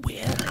I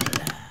will.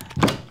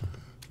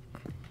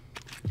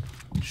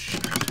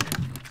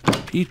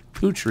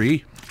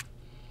 Pootry.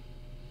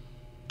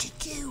 To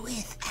do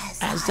with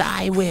as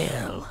I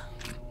will.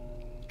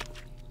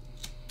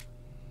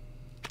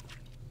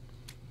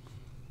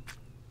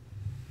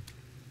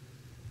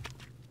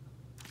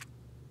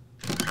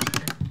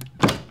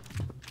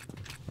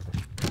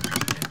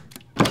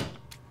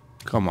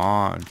 Come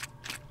on.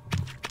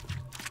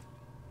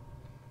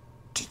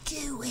 To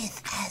do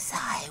with as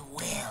I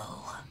will.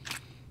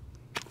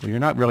 Well, you're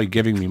not really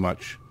giving me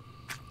much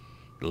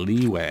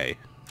leeway.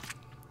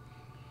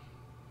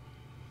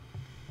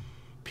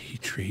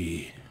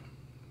 Tree.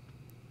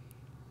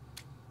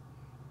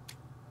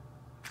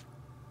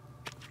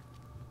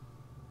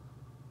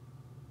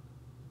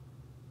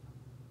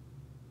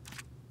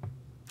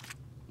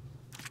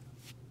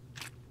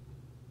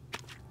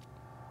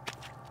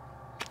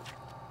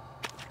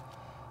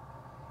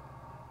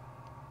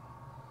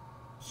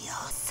 Your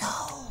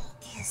soul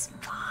is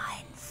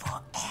mine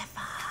forever.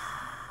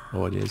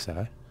 Oh, it is,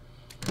 huh?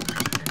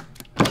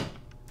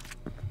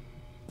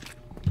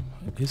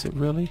 Is it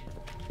really?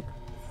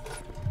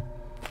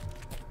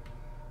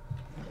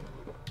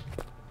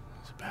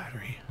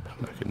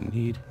 I'm not going to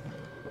need.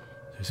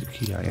 There's a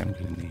key I am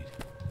going to need.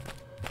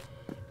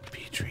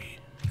 Petrie.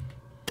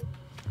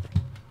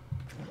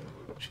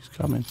 She's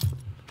coming.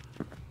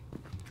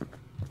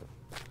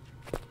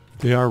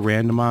 They are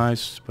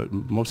randomized, but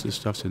most of the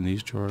stuff's in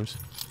these drawers.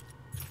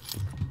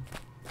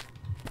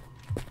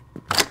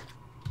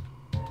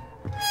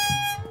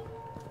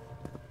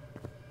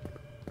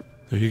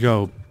 There you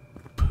go,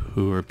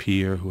 Pooh or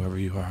P or whoever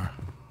you are.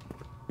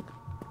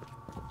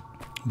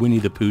 Winnie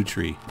the Pooh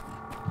tree.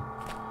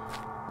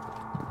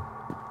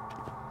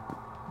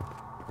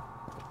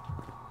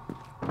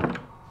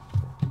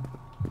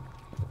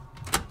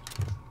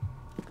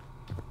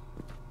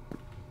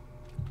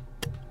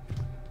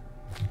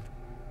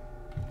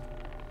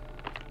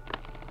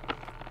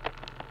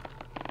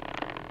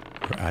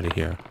 We're out of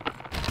here.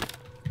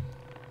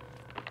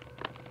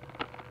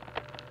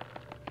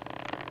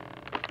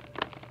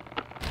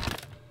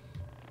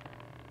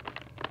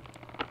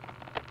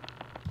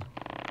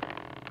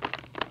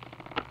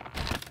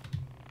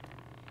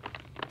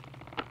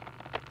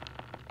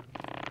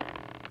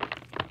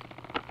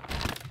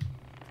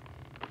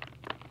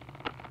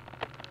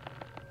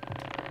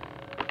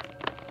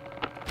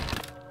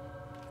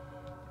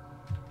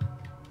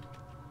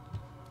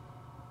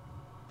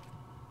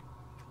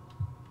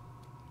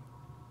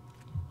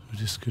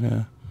 just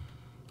gonna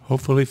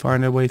hopefully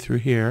find our way through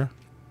here,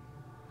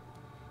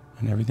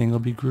 and everything will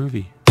be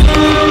groovy. Don't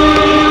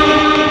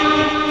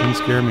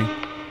scare me.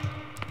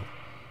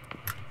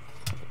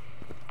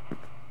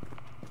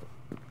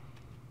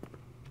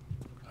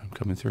 I'm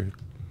coming through.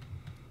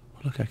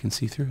 Oh, look, I can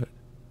see through it.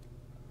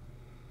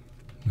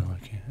 No, I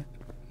can't.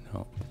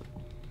 No.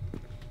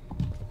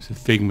 It's a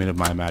figment of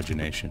my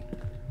imagination.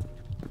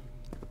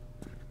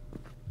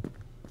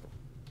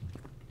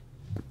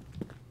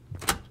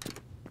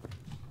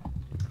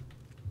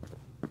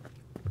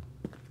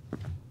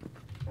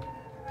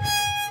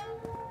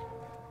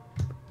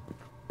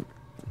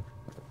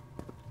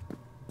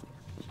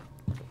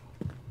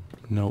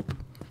 Nope.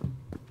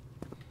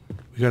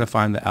 We gotta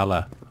find the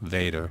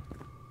elevator.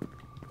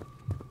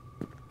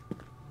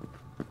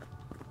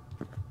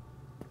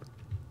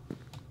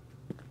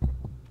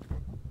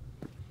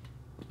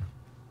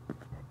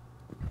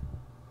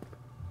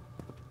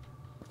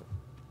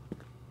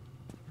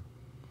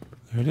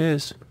 There it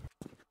is.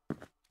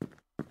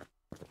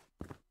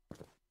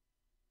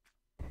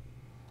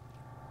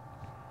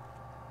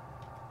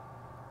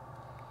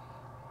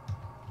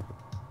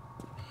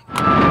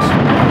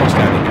 Almost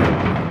out of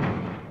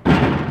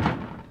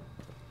here.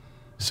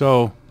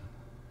 So,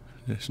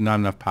 there's not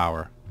enough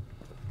power.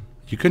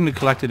 You couldn't have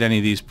collected any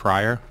of these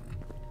prior.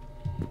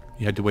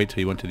 You had to wait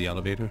till you went to the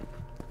elevator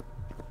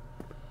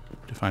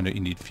to find out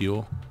you need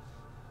fuel.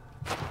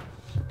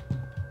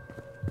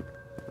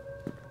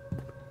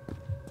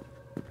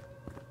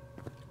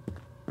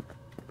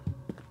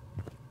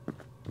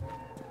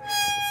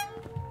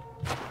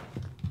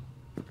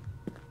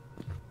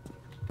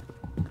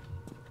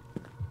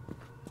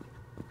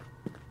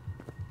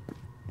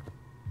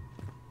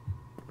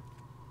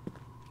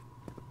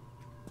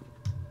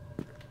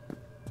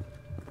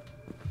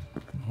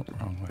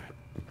 Wrong way.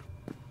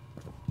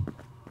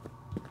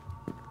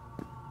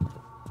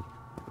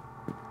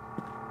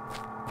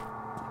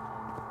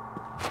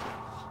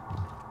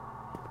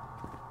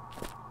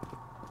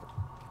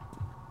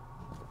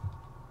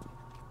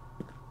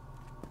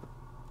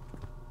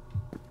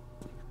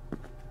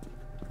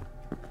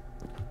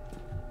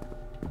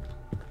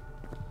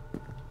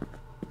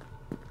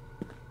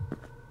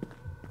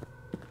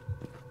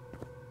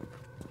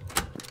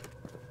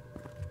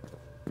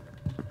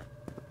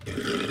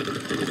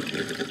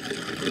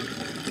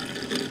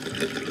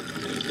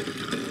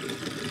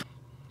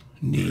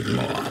 Need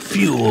more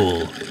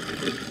fuel.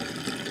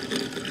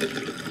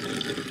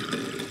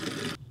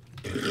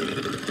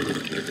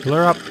 Fill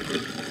her up.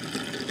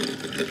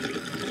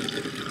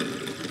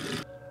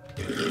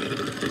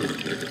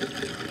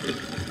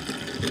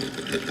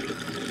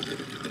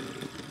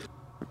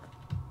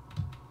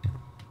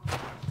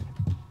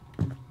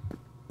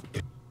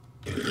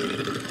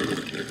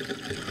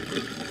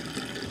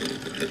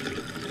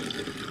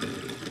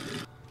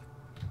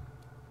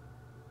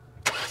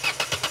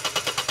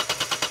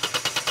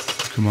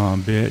 Come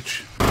on,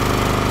 bitch. No.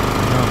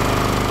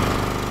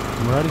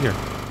 We're out of here.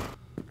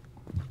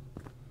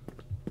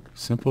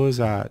 Simple as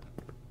that.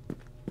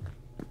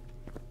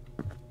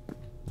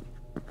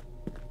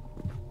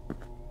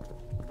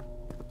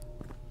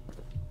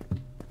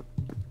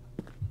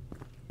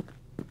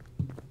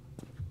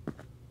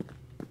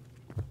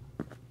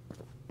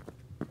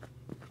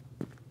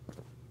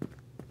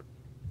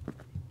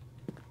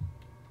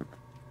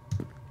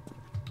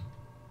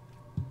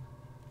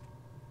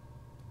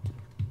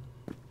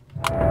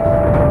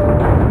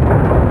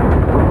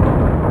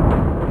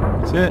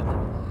 That's it.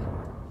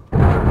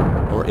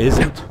 Or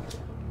isn't.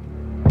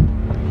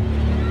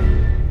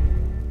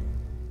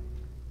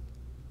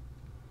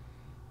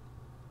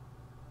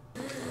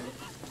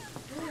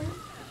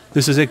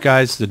 This is it,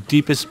 guys. The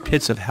deepest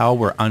pits of hell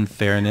where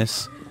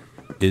unfairness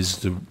is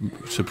the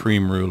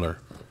supreme ruler.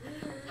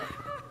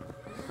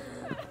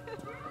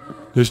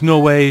 There's no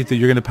way that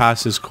you're going to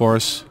pass this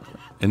course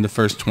in the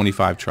first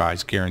 25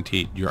 tries,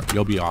 guaranteed.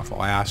 You'll be awful.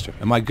 I asked her,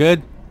 am I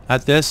good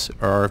at this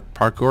or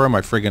parkour, or am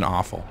I friggin'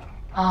 awful?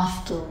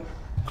 After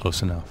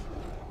Close enough.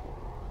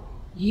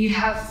 you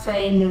have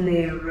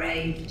finally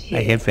arrived here.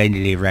 I have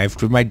finally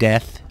arrived with my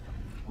death.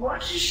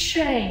 What a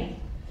shame.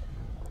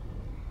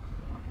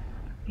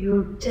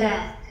 Your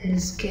death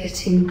is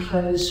getting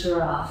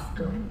closer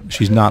after.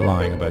 She's not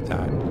lying about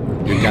that.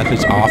 Your death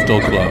is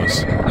awful close.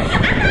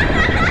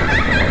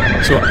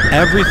 So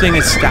everything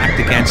is stacked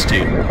against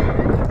you.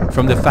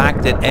 From the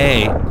fact that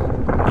A,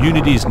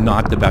 Unity is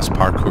not the best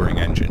parkouring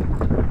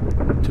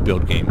engine to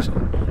build games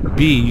in.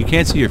 B, you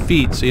can't see your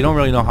feet, so you don't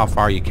really know how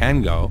far you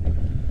can go.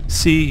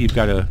 C, you've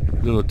got a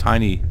little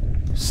tiny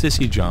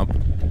sissy jump.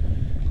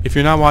 If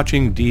you're not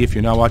watching D, if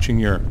you're not watching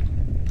your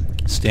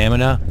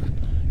stamina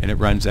and it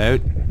runs out,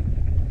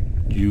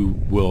 you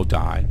will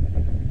die.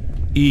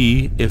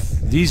 E, if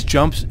these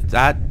jumps,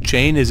 that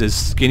chain is as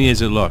skinny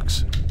as it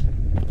looks.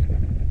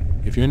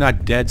 If you're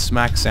not dead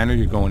smack center,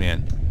 you're going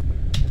in.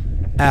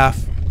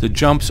 F, the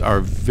jumps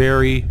are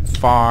very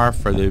far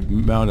for the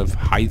amount of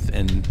height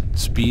and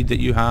speed that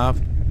you have.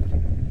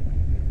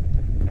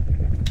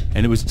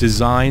 And it was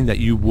designed that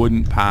you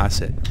wouldn't pass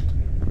it.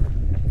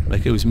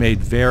 Like, it was made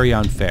very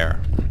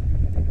unfair.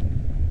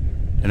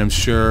 And I'm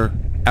sure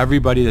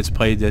everybody that's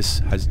played this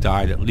has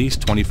died at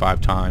least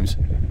 25 times.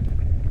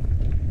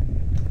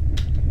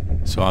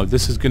 So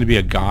this is going to be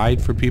a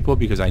guide for people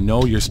because I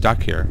know you're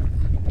stuck here.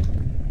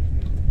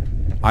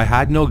 I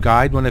had no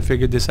guide when I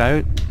figured this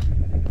out.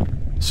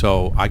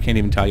 So I can't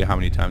even tell you how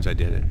many times I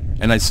did it.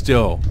 And I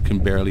still can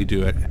barely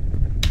do it.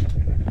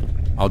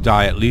 I'll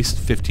die at least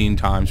 15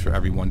 times for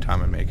every one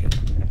time I make it.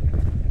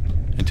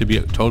 And to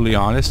be totally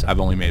honest, I've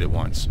only made it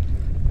once.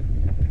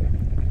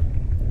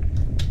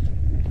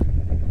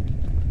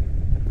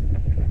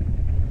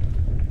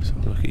 So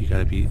look, you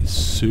gotta be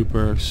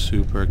super,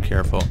 super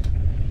careful.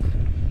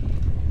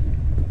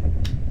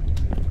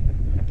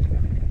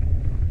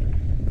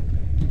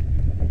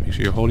 Make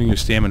sure you're holding your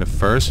stamina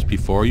first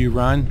before you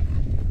run.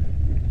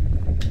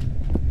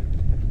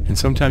 And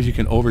sometimes you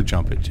can over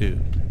jump it too.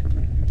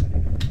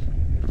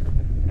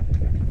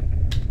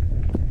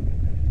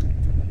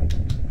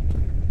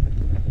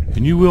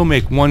 And you will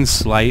make one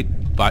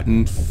slight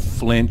button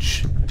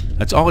flinch.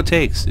 That's all it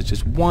takes. It's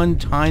just one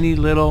tiny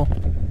little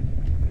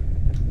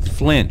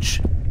flinch.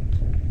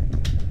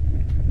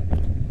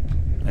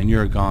 And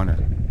you're a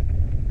goner.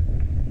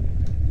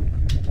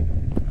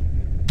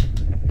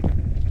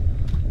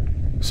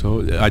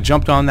 So I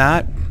jumped on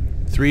that.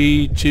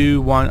 3,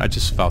 2, 1. I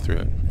just fell through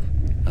it.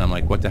 And I'm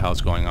like, what the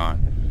hell's going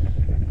on?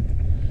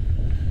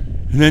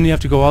 And then you have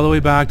to go all the way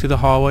back to the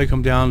hallway,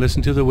 come down,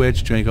 listen to the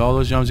witch, drink all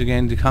those jumps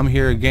again, to come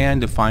here again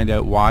to find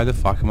out why the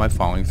fuck am I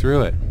falling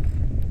through it.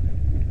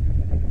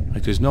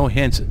 Like, there's no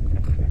hints.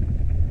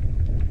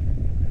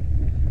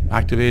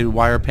 Activated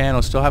wire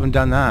panel, still haven't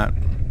done that.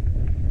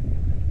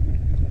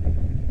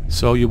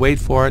 So you wait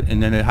for it,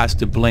 and then it has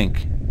to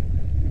blink.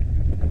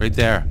 Right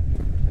there.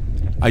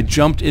 I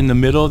jumped in the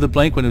middle of the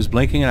blink when it was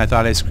blinking, and I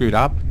thought I screwed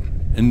up.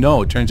 And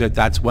no, it turns out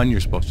that's when you're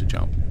supposed to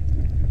jump.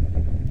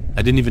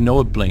 I didn't even know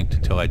it blinked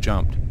until I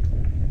jumped.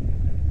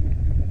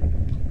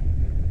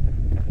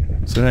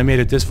 So then I made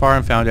it this far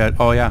and found out,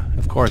 oh yeah,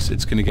 of course,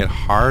 it's going to get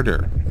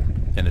harder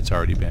than it's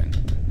already been.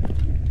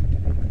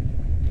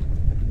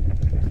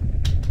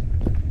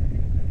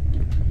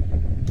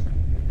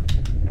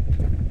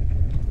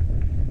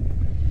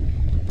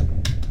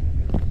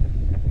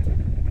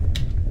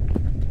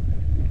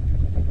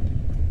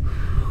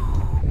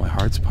 My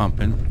heart's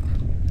pumping.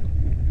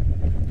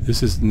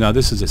 This is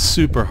a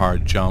super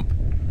hard jump.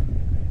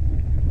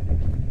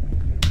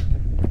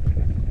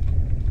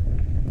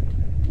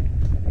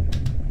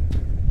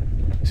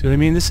 See what I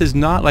mean? This is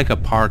not like a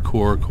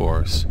parkour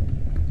course.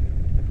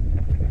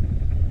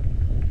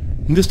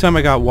 And this time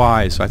I got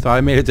wise, so I thought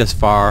I made it this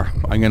far.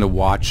 I'm going to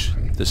watch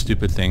the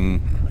stupid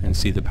thing and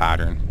see the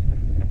pattern.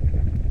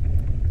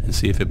 And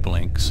see if it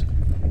blinks.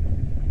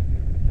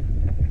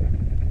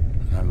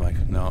 And I'm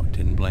like, no, it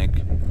didn't blink.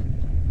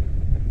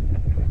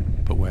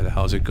 But where the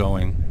hell is it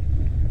going?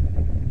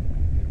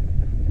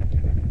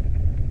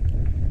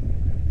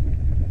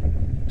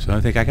 So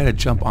I think I got to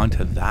jump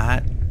onto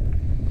that,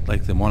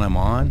 like the one I'm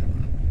on.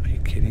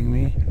 Kidding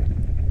me?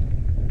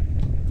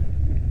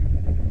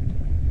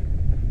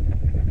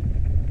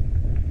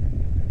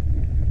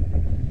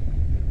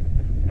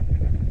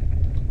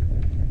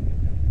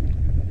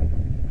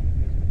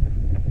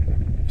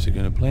 Is it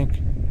gonna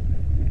blink?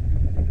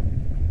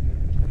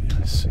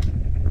 Yes.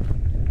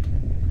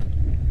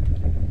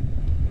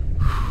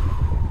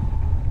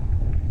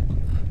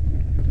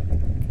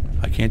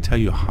 I can't tell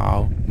you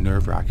how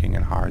nerve-wracking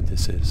and hard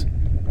this is.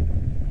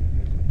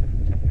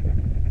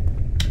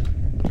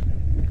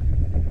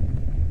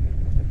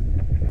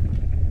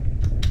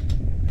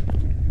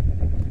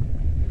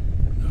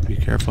 Be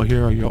careful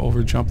here or you'll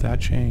over jump that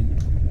chain.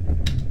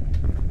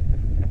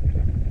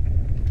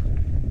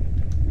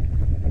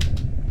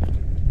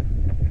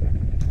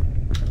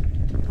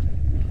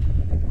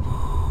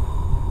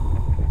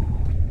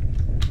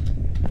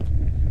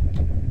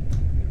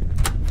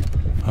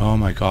 Oh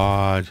my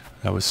god,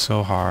 that was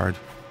so hard.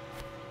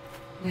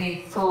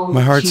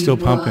 My heart's still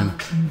pumping.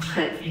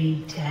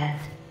 Completely dead.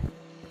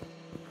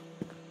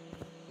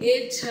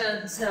 It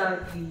turns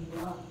out you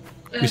were.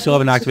 We still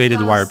haven't activated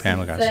the wire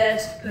panel, guys.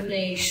 First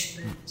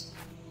punishment.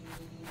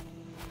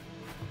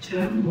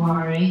 Don't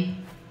worry.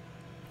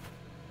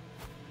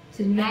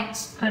 The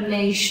next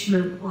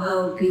punishment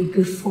will be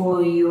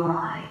before your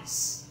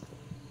eyes.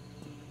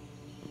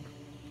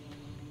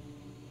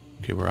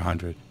 Okay, we're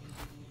 100.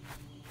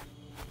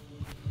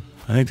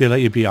 I think they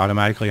let you be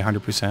automatically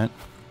 100%.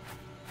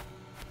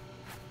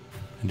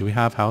 And do we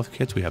have health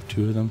kits? We have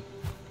 2 of them.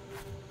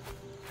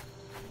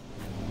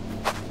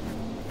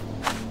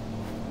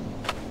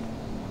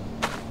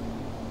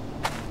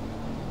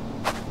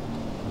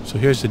 So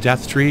here's the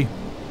death tree.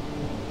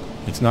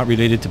 It's not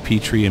related to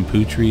Petrie and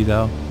Putri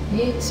though.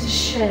 It's a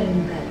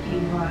shame that you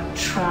are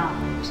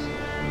trapped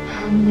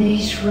on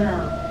this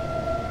realm.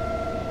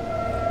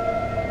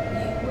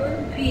 You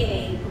won't be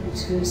able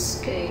to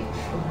escape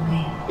from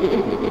me.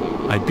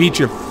 I beat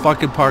your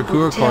fucking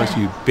parkour course,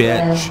 you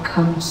bitch. Will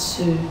come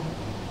soon.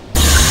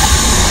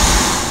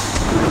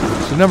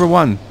 So number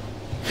 1,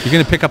 you're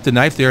gonna pick up the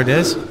knife, there it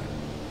is.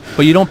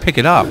 But you don't pick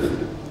it up.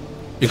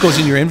 It goes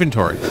in your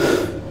inventory.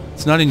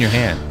 It's not in your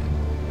hand.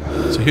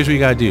 So here's what you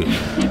gotta do.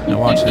 Now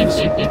watch this.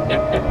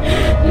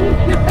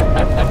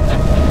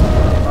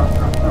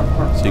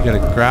 So you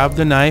gotta grab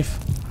the knife.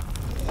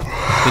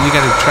 Then you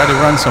gotta try to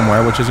run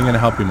somewhere, which isn't gonna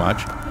help you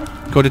much.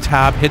 Go to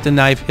tab, hit the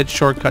knife, hit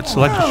shortcut,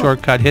 select the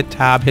shortcut, hit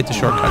tab, hit the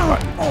shortcut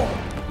button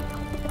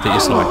that you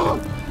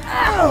selected.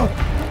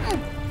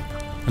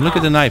 And look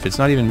at the knife, it's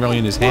not even really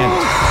in his hand,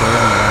 it's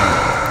flailing around.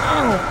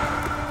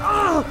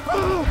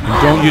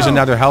 And don't use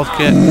another health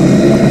kit.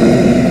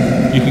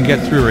 You can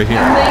get through right here.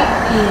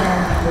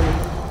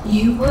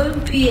 You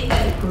won't be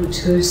able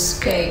to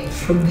escape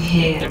from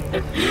here.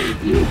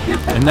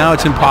 And now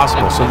it's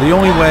impossible. So the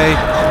only way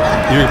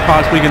you're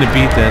possibly going to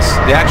beat this,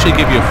 they actually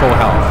give you a full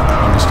health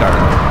when you start.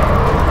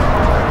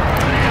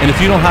 And if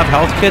you don't have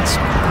health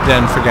kits,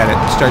 then forget it.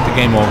 Start the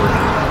game over.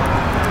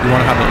 You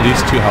want to have at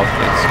least 2 health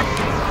kits.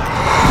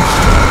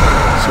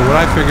 So what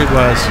I figured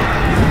was,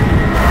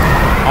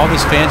 all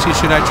this fancy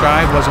shit I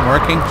tried wasn't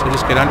working, so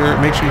just get under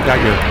it. Make sure you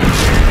got your,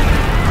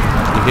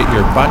 you hit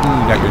your button,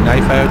 you got your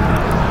knife out.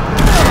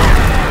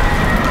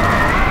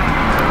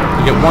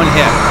 You get 1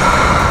 hit.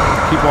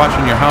 Keep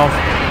watching your health.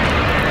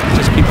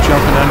 Just keep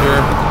jumping under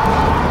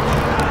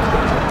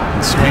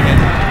and swinging.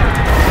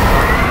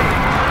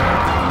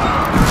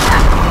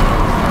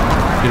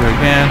 Hit her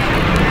again.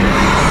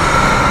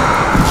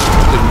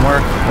 Didn't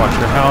work. Watch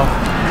your health.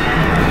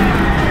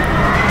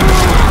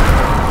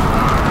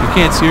 You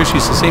can't see her.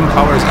 She's the same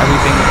color as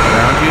everything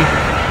around you.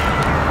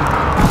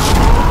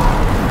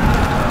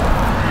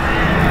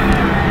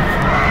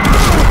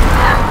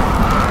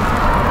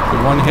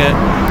 Good 1 hit.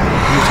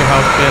 Use your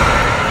health kit.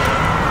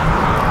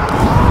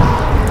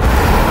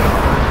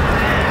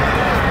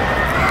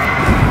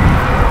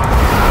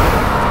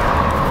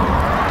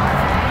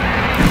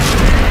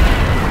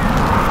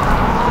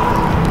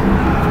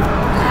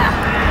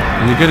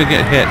 And you're gonna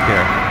get hit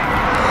here.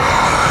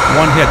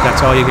 1 hit,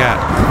 that's all you got.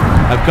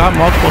 I've got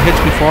multiple hits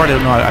before, I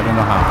don't know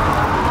how.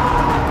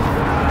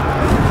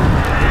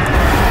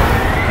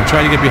 I'm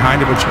trying to get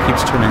behind her, but she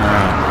keeps turning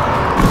around.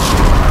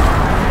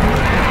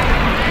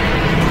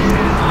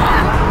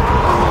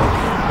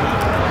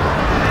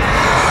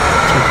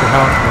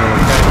 Health,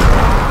 okay.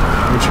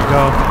 Where'd she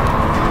go?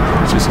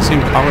 It's just the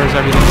same color as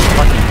everything. It's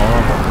fucking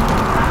horrible.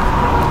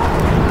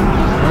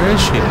 Where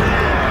is she?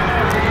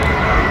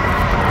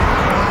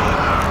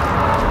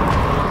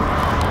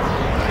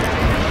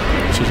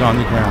 She's on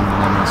the ground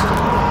and I missed her.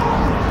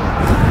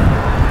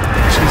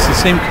 She's the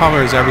same color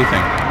as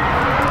everything.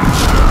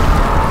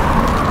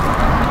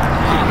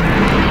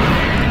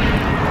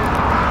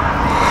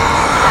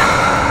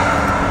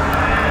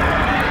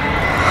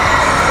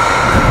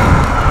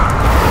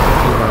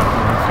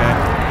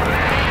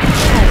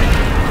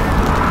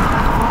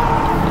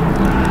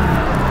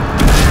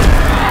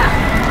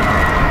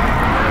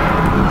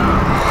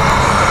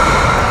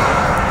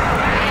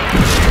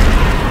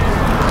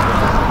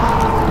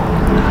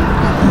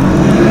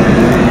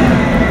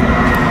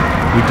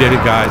 Did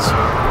it, guys.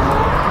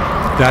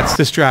 That's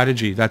the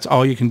strategy. That's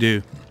all you can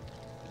do.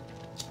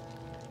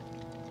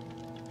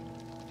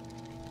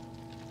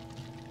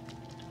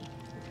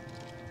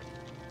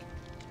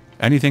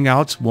 Anything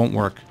else won't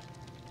work.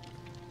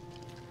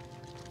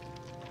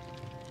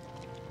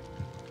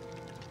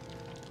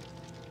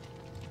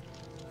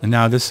 And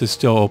now this is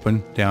still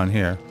open down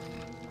here.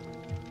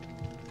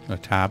 A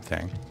tab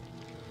thing.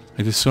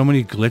 Like, there's so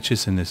many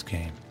glitches in this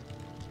game.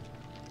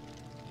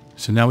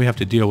 So now we have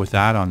to deal with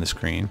that on the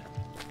screen.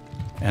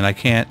 And I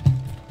can't...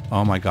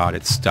 Oh my god,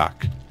 it's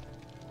stuck.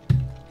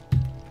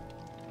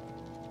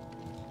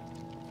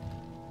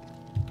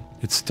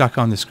 It's stuck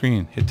on the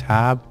screen. Hit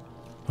tab.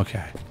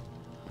 Okay.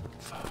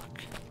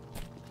 Fuck.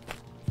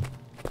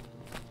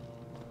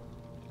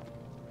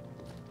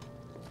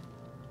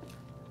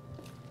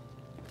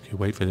 Okay,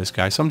 wait for this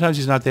guy. Sometimes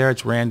he's not there.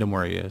 It's random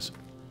where he is.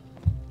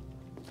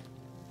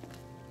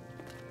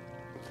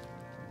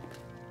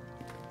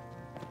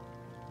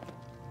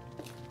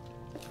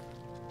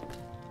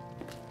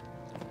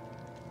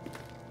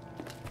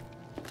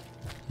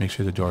 Make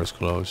sure the door is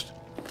closed.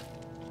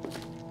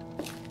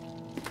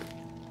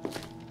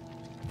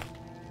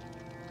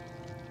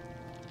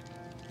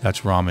 That's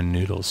ramen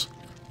noodles.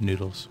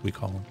 Noodles, we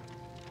call them.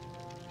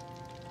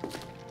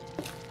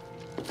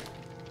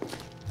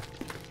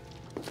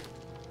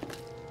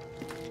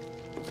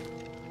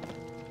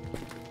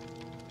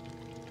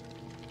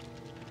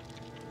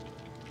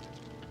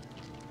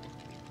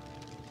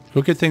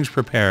 Go get things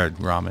prepared,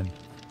 ramen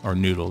or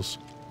noodles.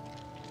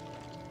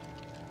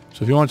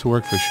 So if you want it to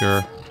work for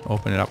sure,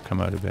 open it up, come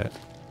out a bit.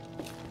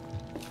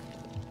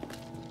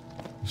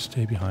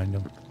 Stay behind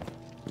him.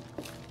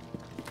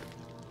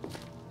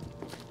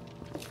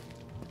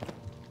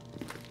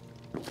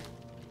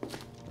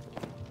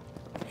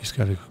 He's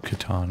got a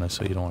katana,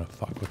 so you don't want to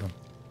fuck with him.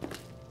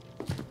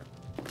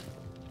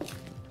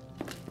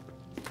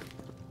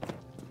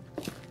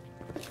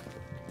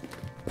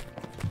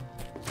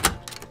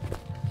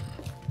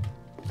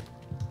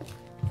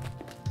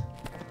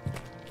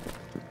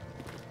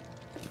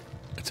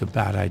 It's a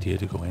bad idea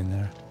to go in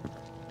there.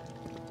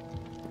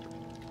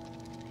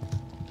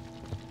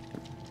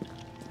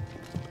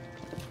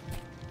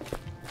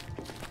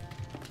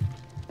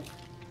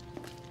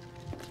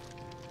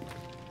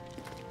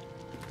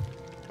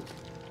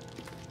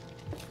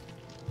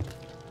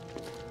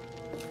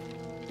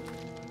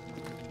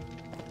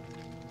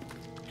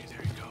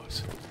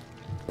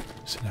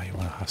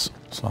 want to hustle.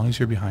 As long as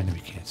you're behind him,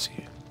 he can't see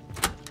you.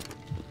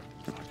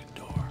 Fucking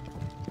door.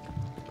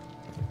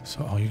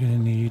 So all you're going to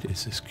need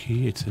is this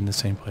key. It's in the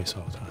same place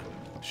all the time.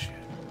 Shit.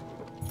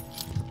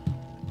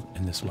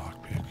 In this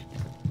lockpick.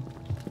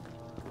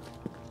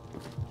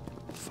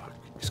 Fuck,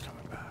 he's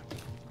coming back.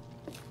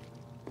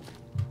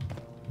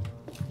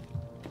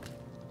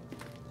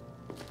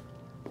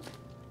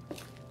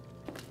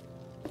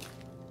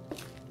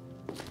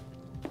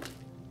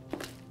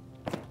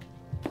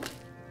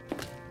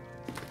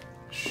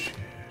 Shit.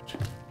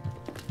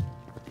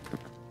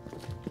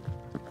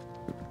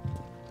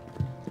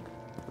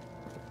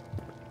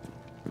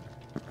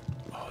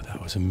 Oh,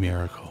 that was a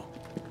miracle.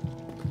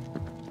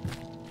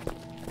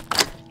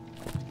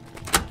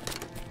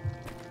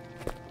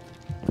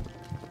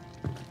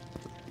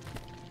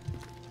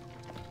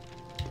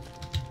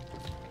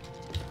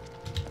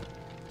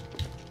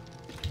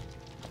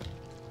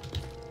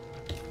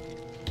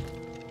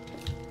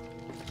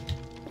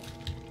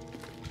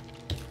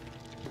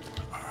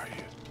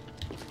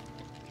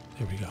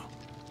 There we go.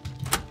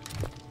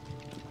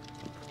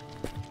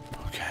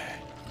 Okay.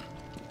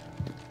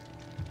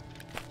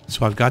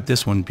 So I've got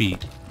this one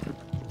beat.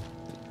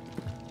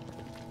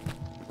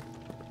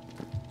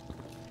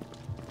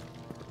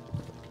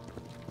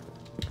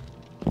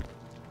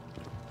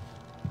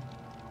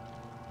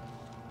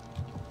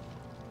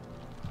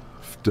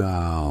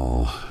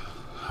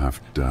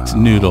 It's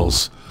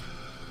noodles.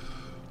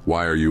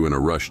 Why are you in a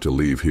rush to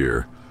leave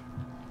here?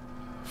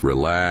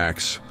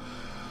 Relax.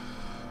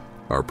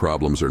 Our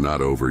problems are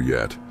not over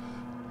yet.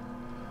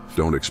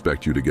 Don't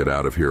expect you to get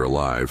out of here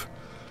alive.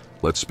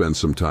 Let's spend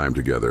some time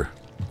together.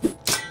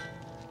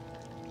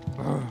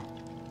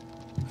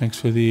 Thanks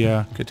for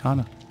the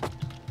katana.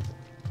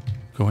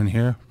 Go in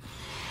here.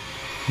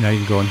 Now you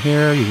can go in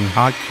here. You can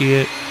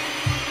hotkey it.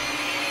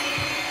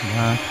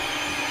 Yeah.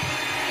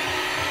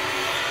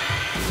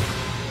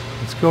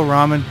 Let's go,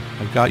 Ramen.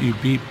 I got you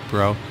beat,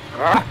 bro.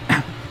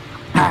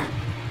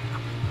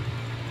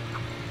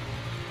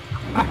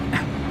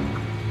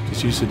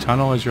 Just use the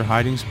tunnel as your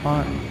hiding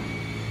spot.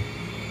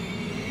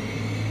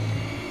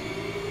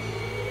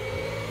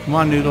 Come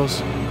on,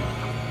 Noodles.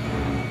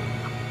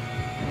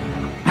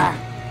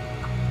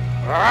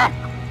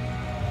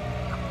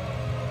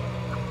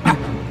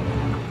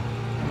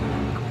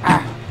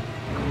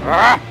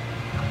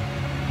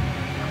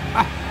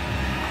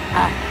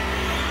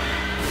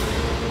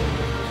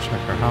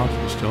 Check our house.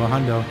 We're still a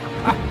hundo.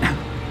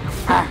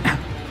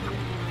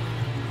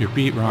 You're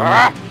beat,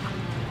 Ramen.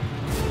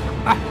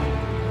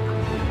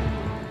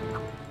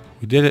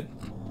 We did it.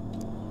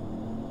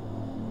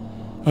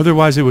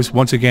 Otherwise, it was,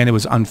 once again, it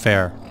was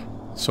unfair.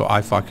 So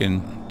I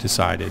fucking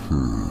decided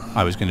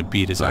I was going to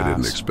beat his ass. I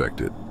didn't expect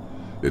it.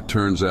 It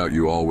turns out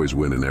you always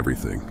win in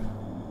everything.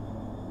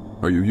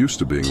 Are you used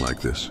to being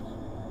like this?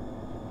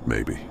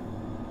 Maybe.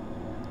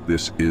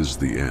 This is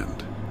the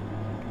end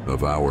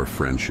of our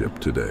friendship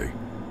today.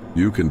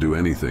 You can do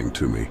anything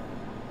to me,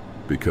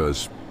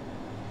 because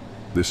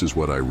this is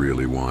what I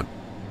really want.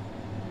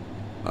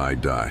 I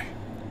die,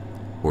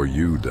 or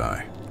you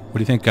die. What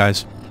do you think,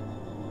 guys?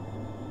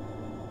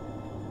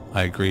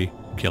 I agree.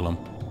 Kill him.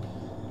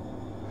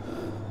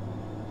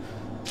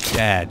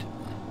 Dad.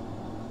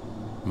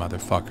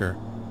 Motherfucker.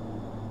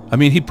 I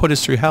mean, he put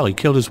us through hell. He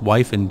killed his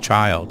wife and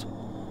child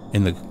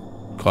in the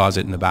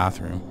closet in the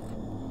bathroom.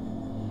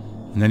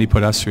 And then he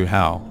put us through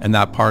hell. And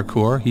that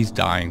parkour, he's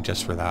dying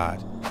just for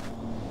that.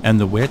 And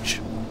the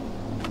witch.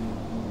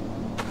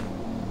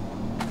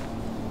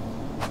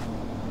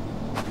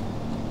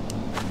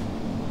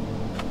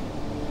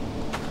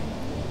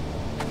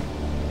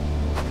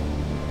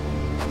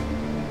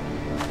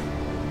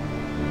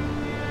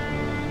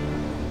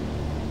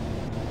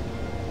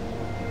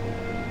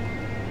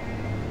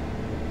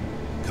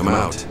 Come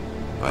out.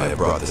 I have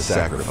brought the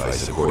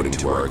sacrifice according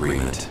to our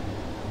agreement.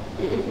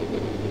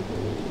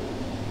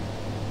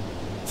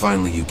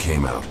 Finally, you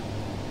came out.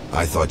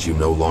 I thought you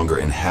no longer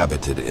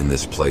inhabited in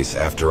this place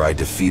after I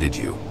defeated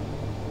you.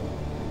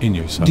 In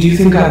yourself. Do you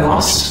think I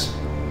lost?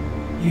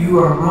 You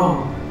are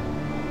wrong.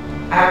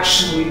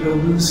 Actually, the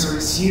loser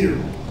is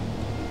you.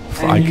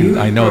 And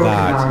I know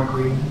that. Our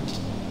agreement.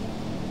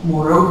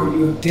 Moreover,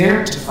 you have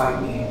dared to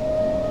fight me.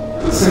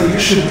 So you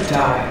should have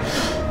died.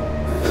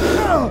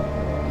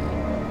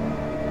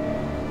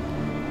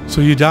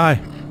 So you die.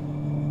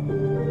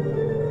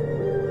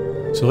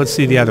 So let's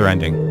see the other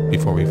ending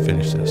before we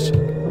finish this.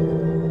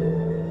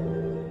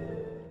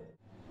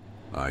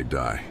 I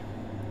die,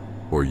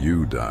 or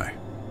you die.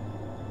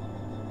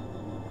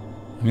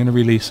 I'm gonna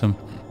release him.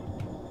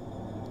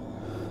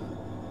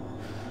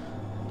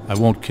 I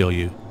won't kill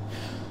you.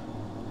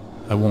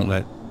 I won't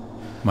let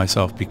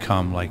myself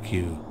become like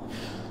you.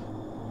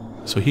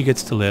 So he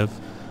gets to live.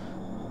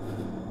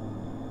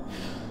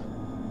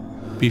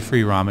 Be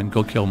free, Ramen.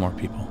 Go kill more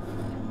people.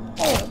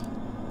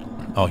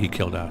 Oh, he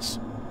killed us.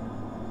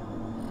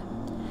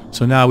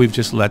 So now we've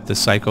just let the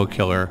psycho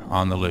killer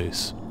on the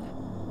loose.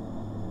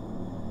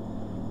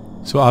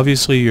 So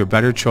obviously your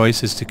better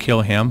choice is to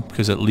kill him,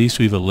 because at least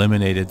we've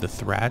eliminated the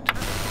threat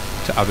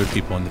to other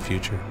people in the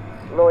future.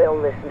 Loyal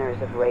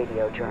listeners of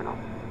Radio Journal.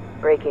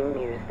 Breaking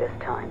news this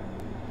time.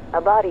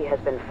 A body has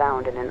been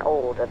found in an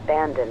old,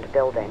 abandoned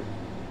building.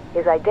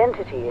 His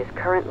identity is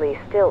currently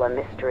still a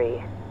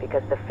mystery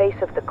because the face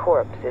of the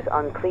corpse is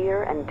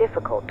unclear and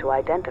difficult to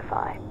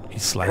identify. He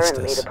sliced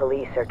Currently, us. the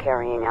police are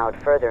carrying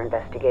out further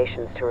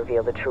investigations to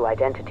reveal the true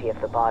identity of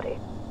the body.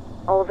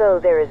 Although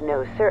there is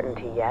no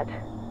certainty yet,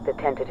 the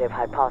tentative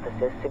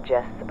hypothesis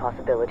suggests the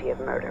possibility of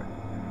murder.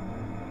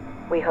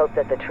 We hope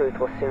that the truth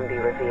will soon be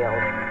revealed,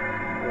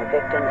 and the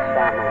victim's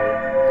family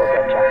will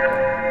get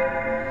justice.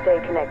 Stay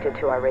connected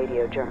to our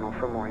Radio Journal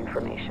for more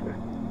information.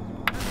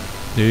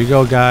 There you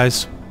go,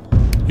 guys.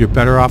 You're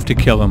better off to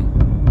kill him.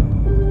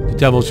 The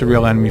devil's the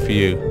real enemy for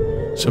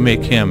you, so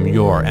make him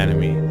your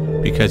enemy.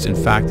 Because in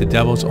fact, the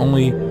devils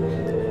only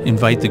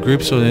invite the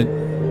group so that...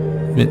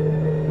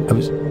 I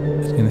was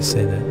going to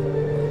say that.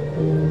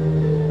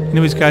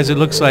 Anyways, guys, it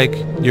looks like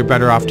you're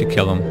better off to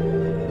kill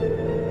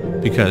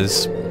him.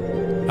 Because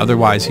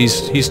otherwise,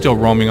 he's still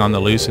roaming on the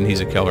loose and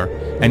he's a killer.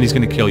 And he's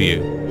going to kill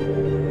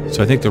you.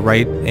 So I think the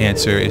right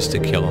answer is to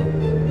kill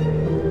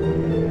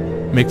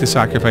him. Make the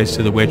sacrifice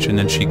to the witch and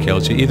then she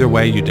kills you. Either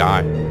way, you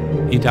die.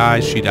 He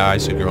dies, she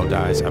dies, the girl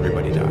dies,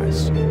 everybody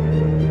dies.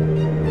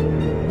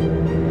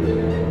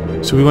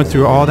 So we went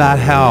through all that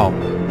hell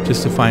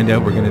just to find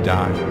out we're going to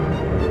die.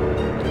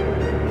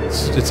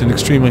 It's an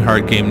extremely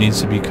hard game.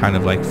 Needs to be kind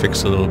of like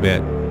fixed a little bit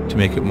to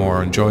make it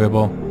more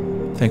enjoyable.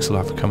 Thanks a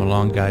lot for coming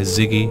along, guys.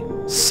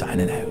 Ziggy,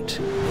 signing out.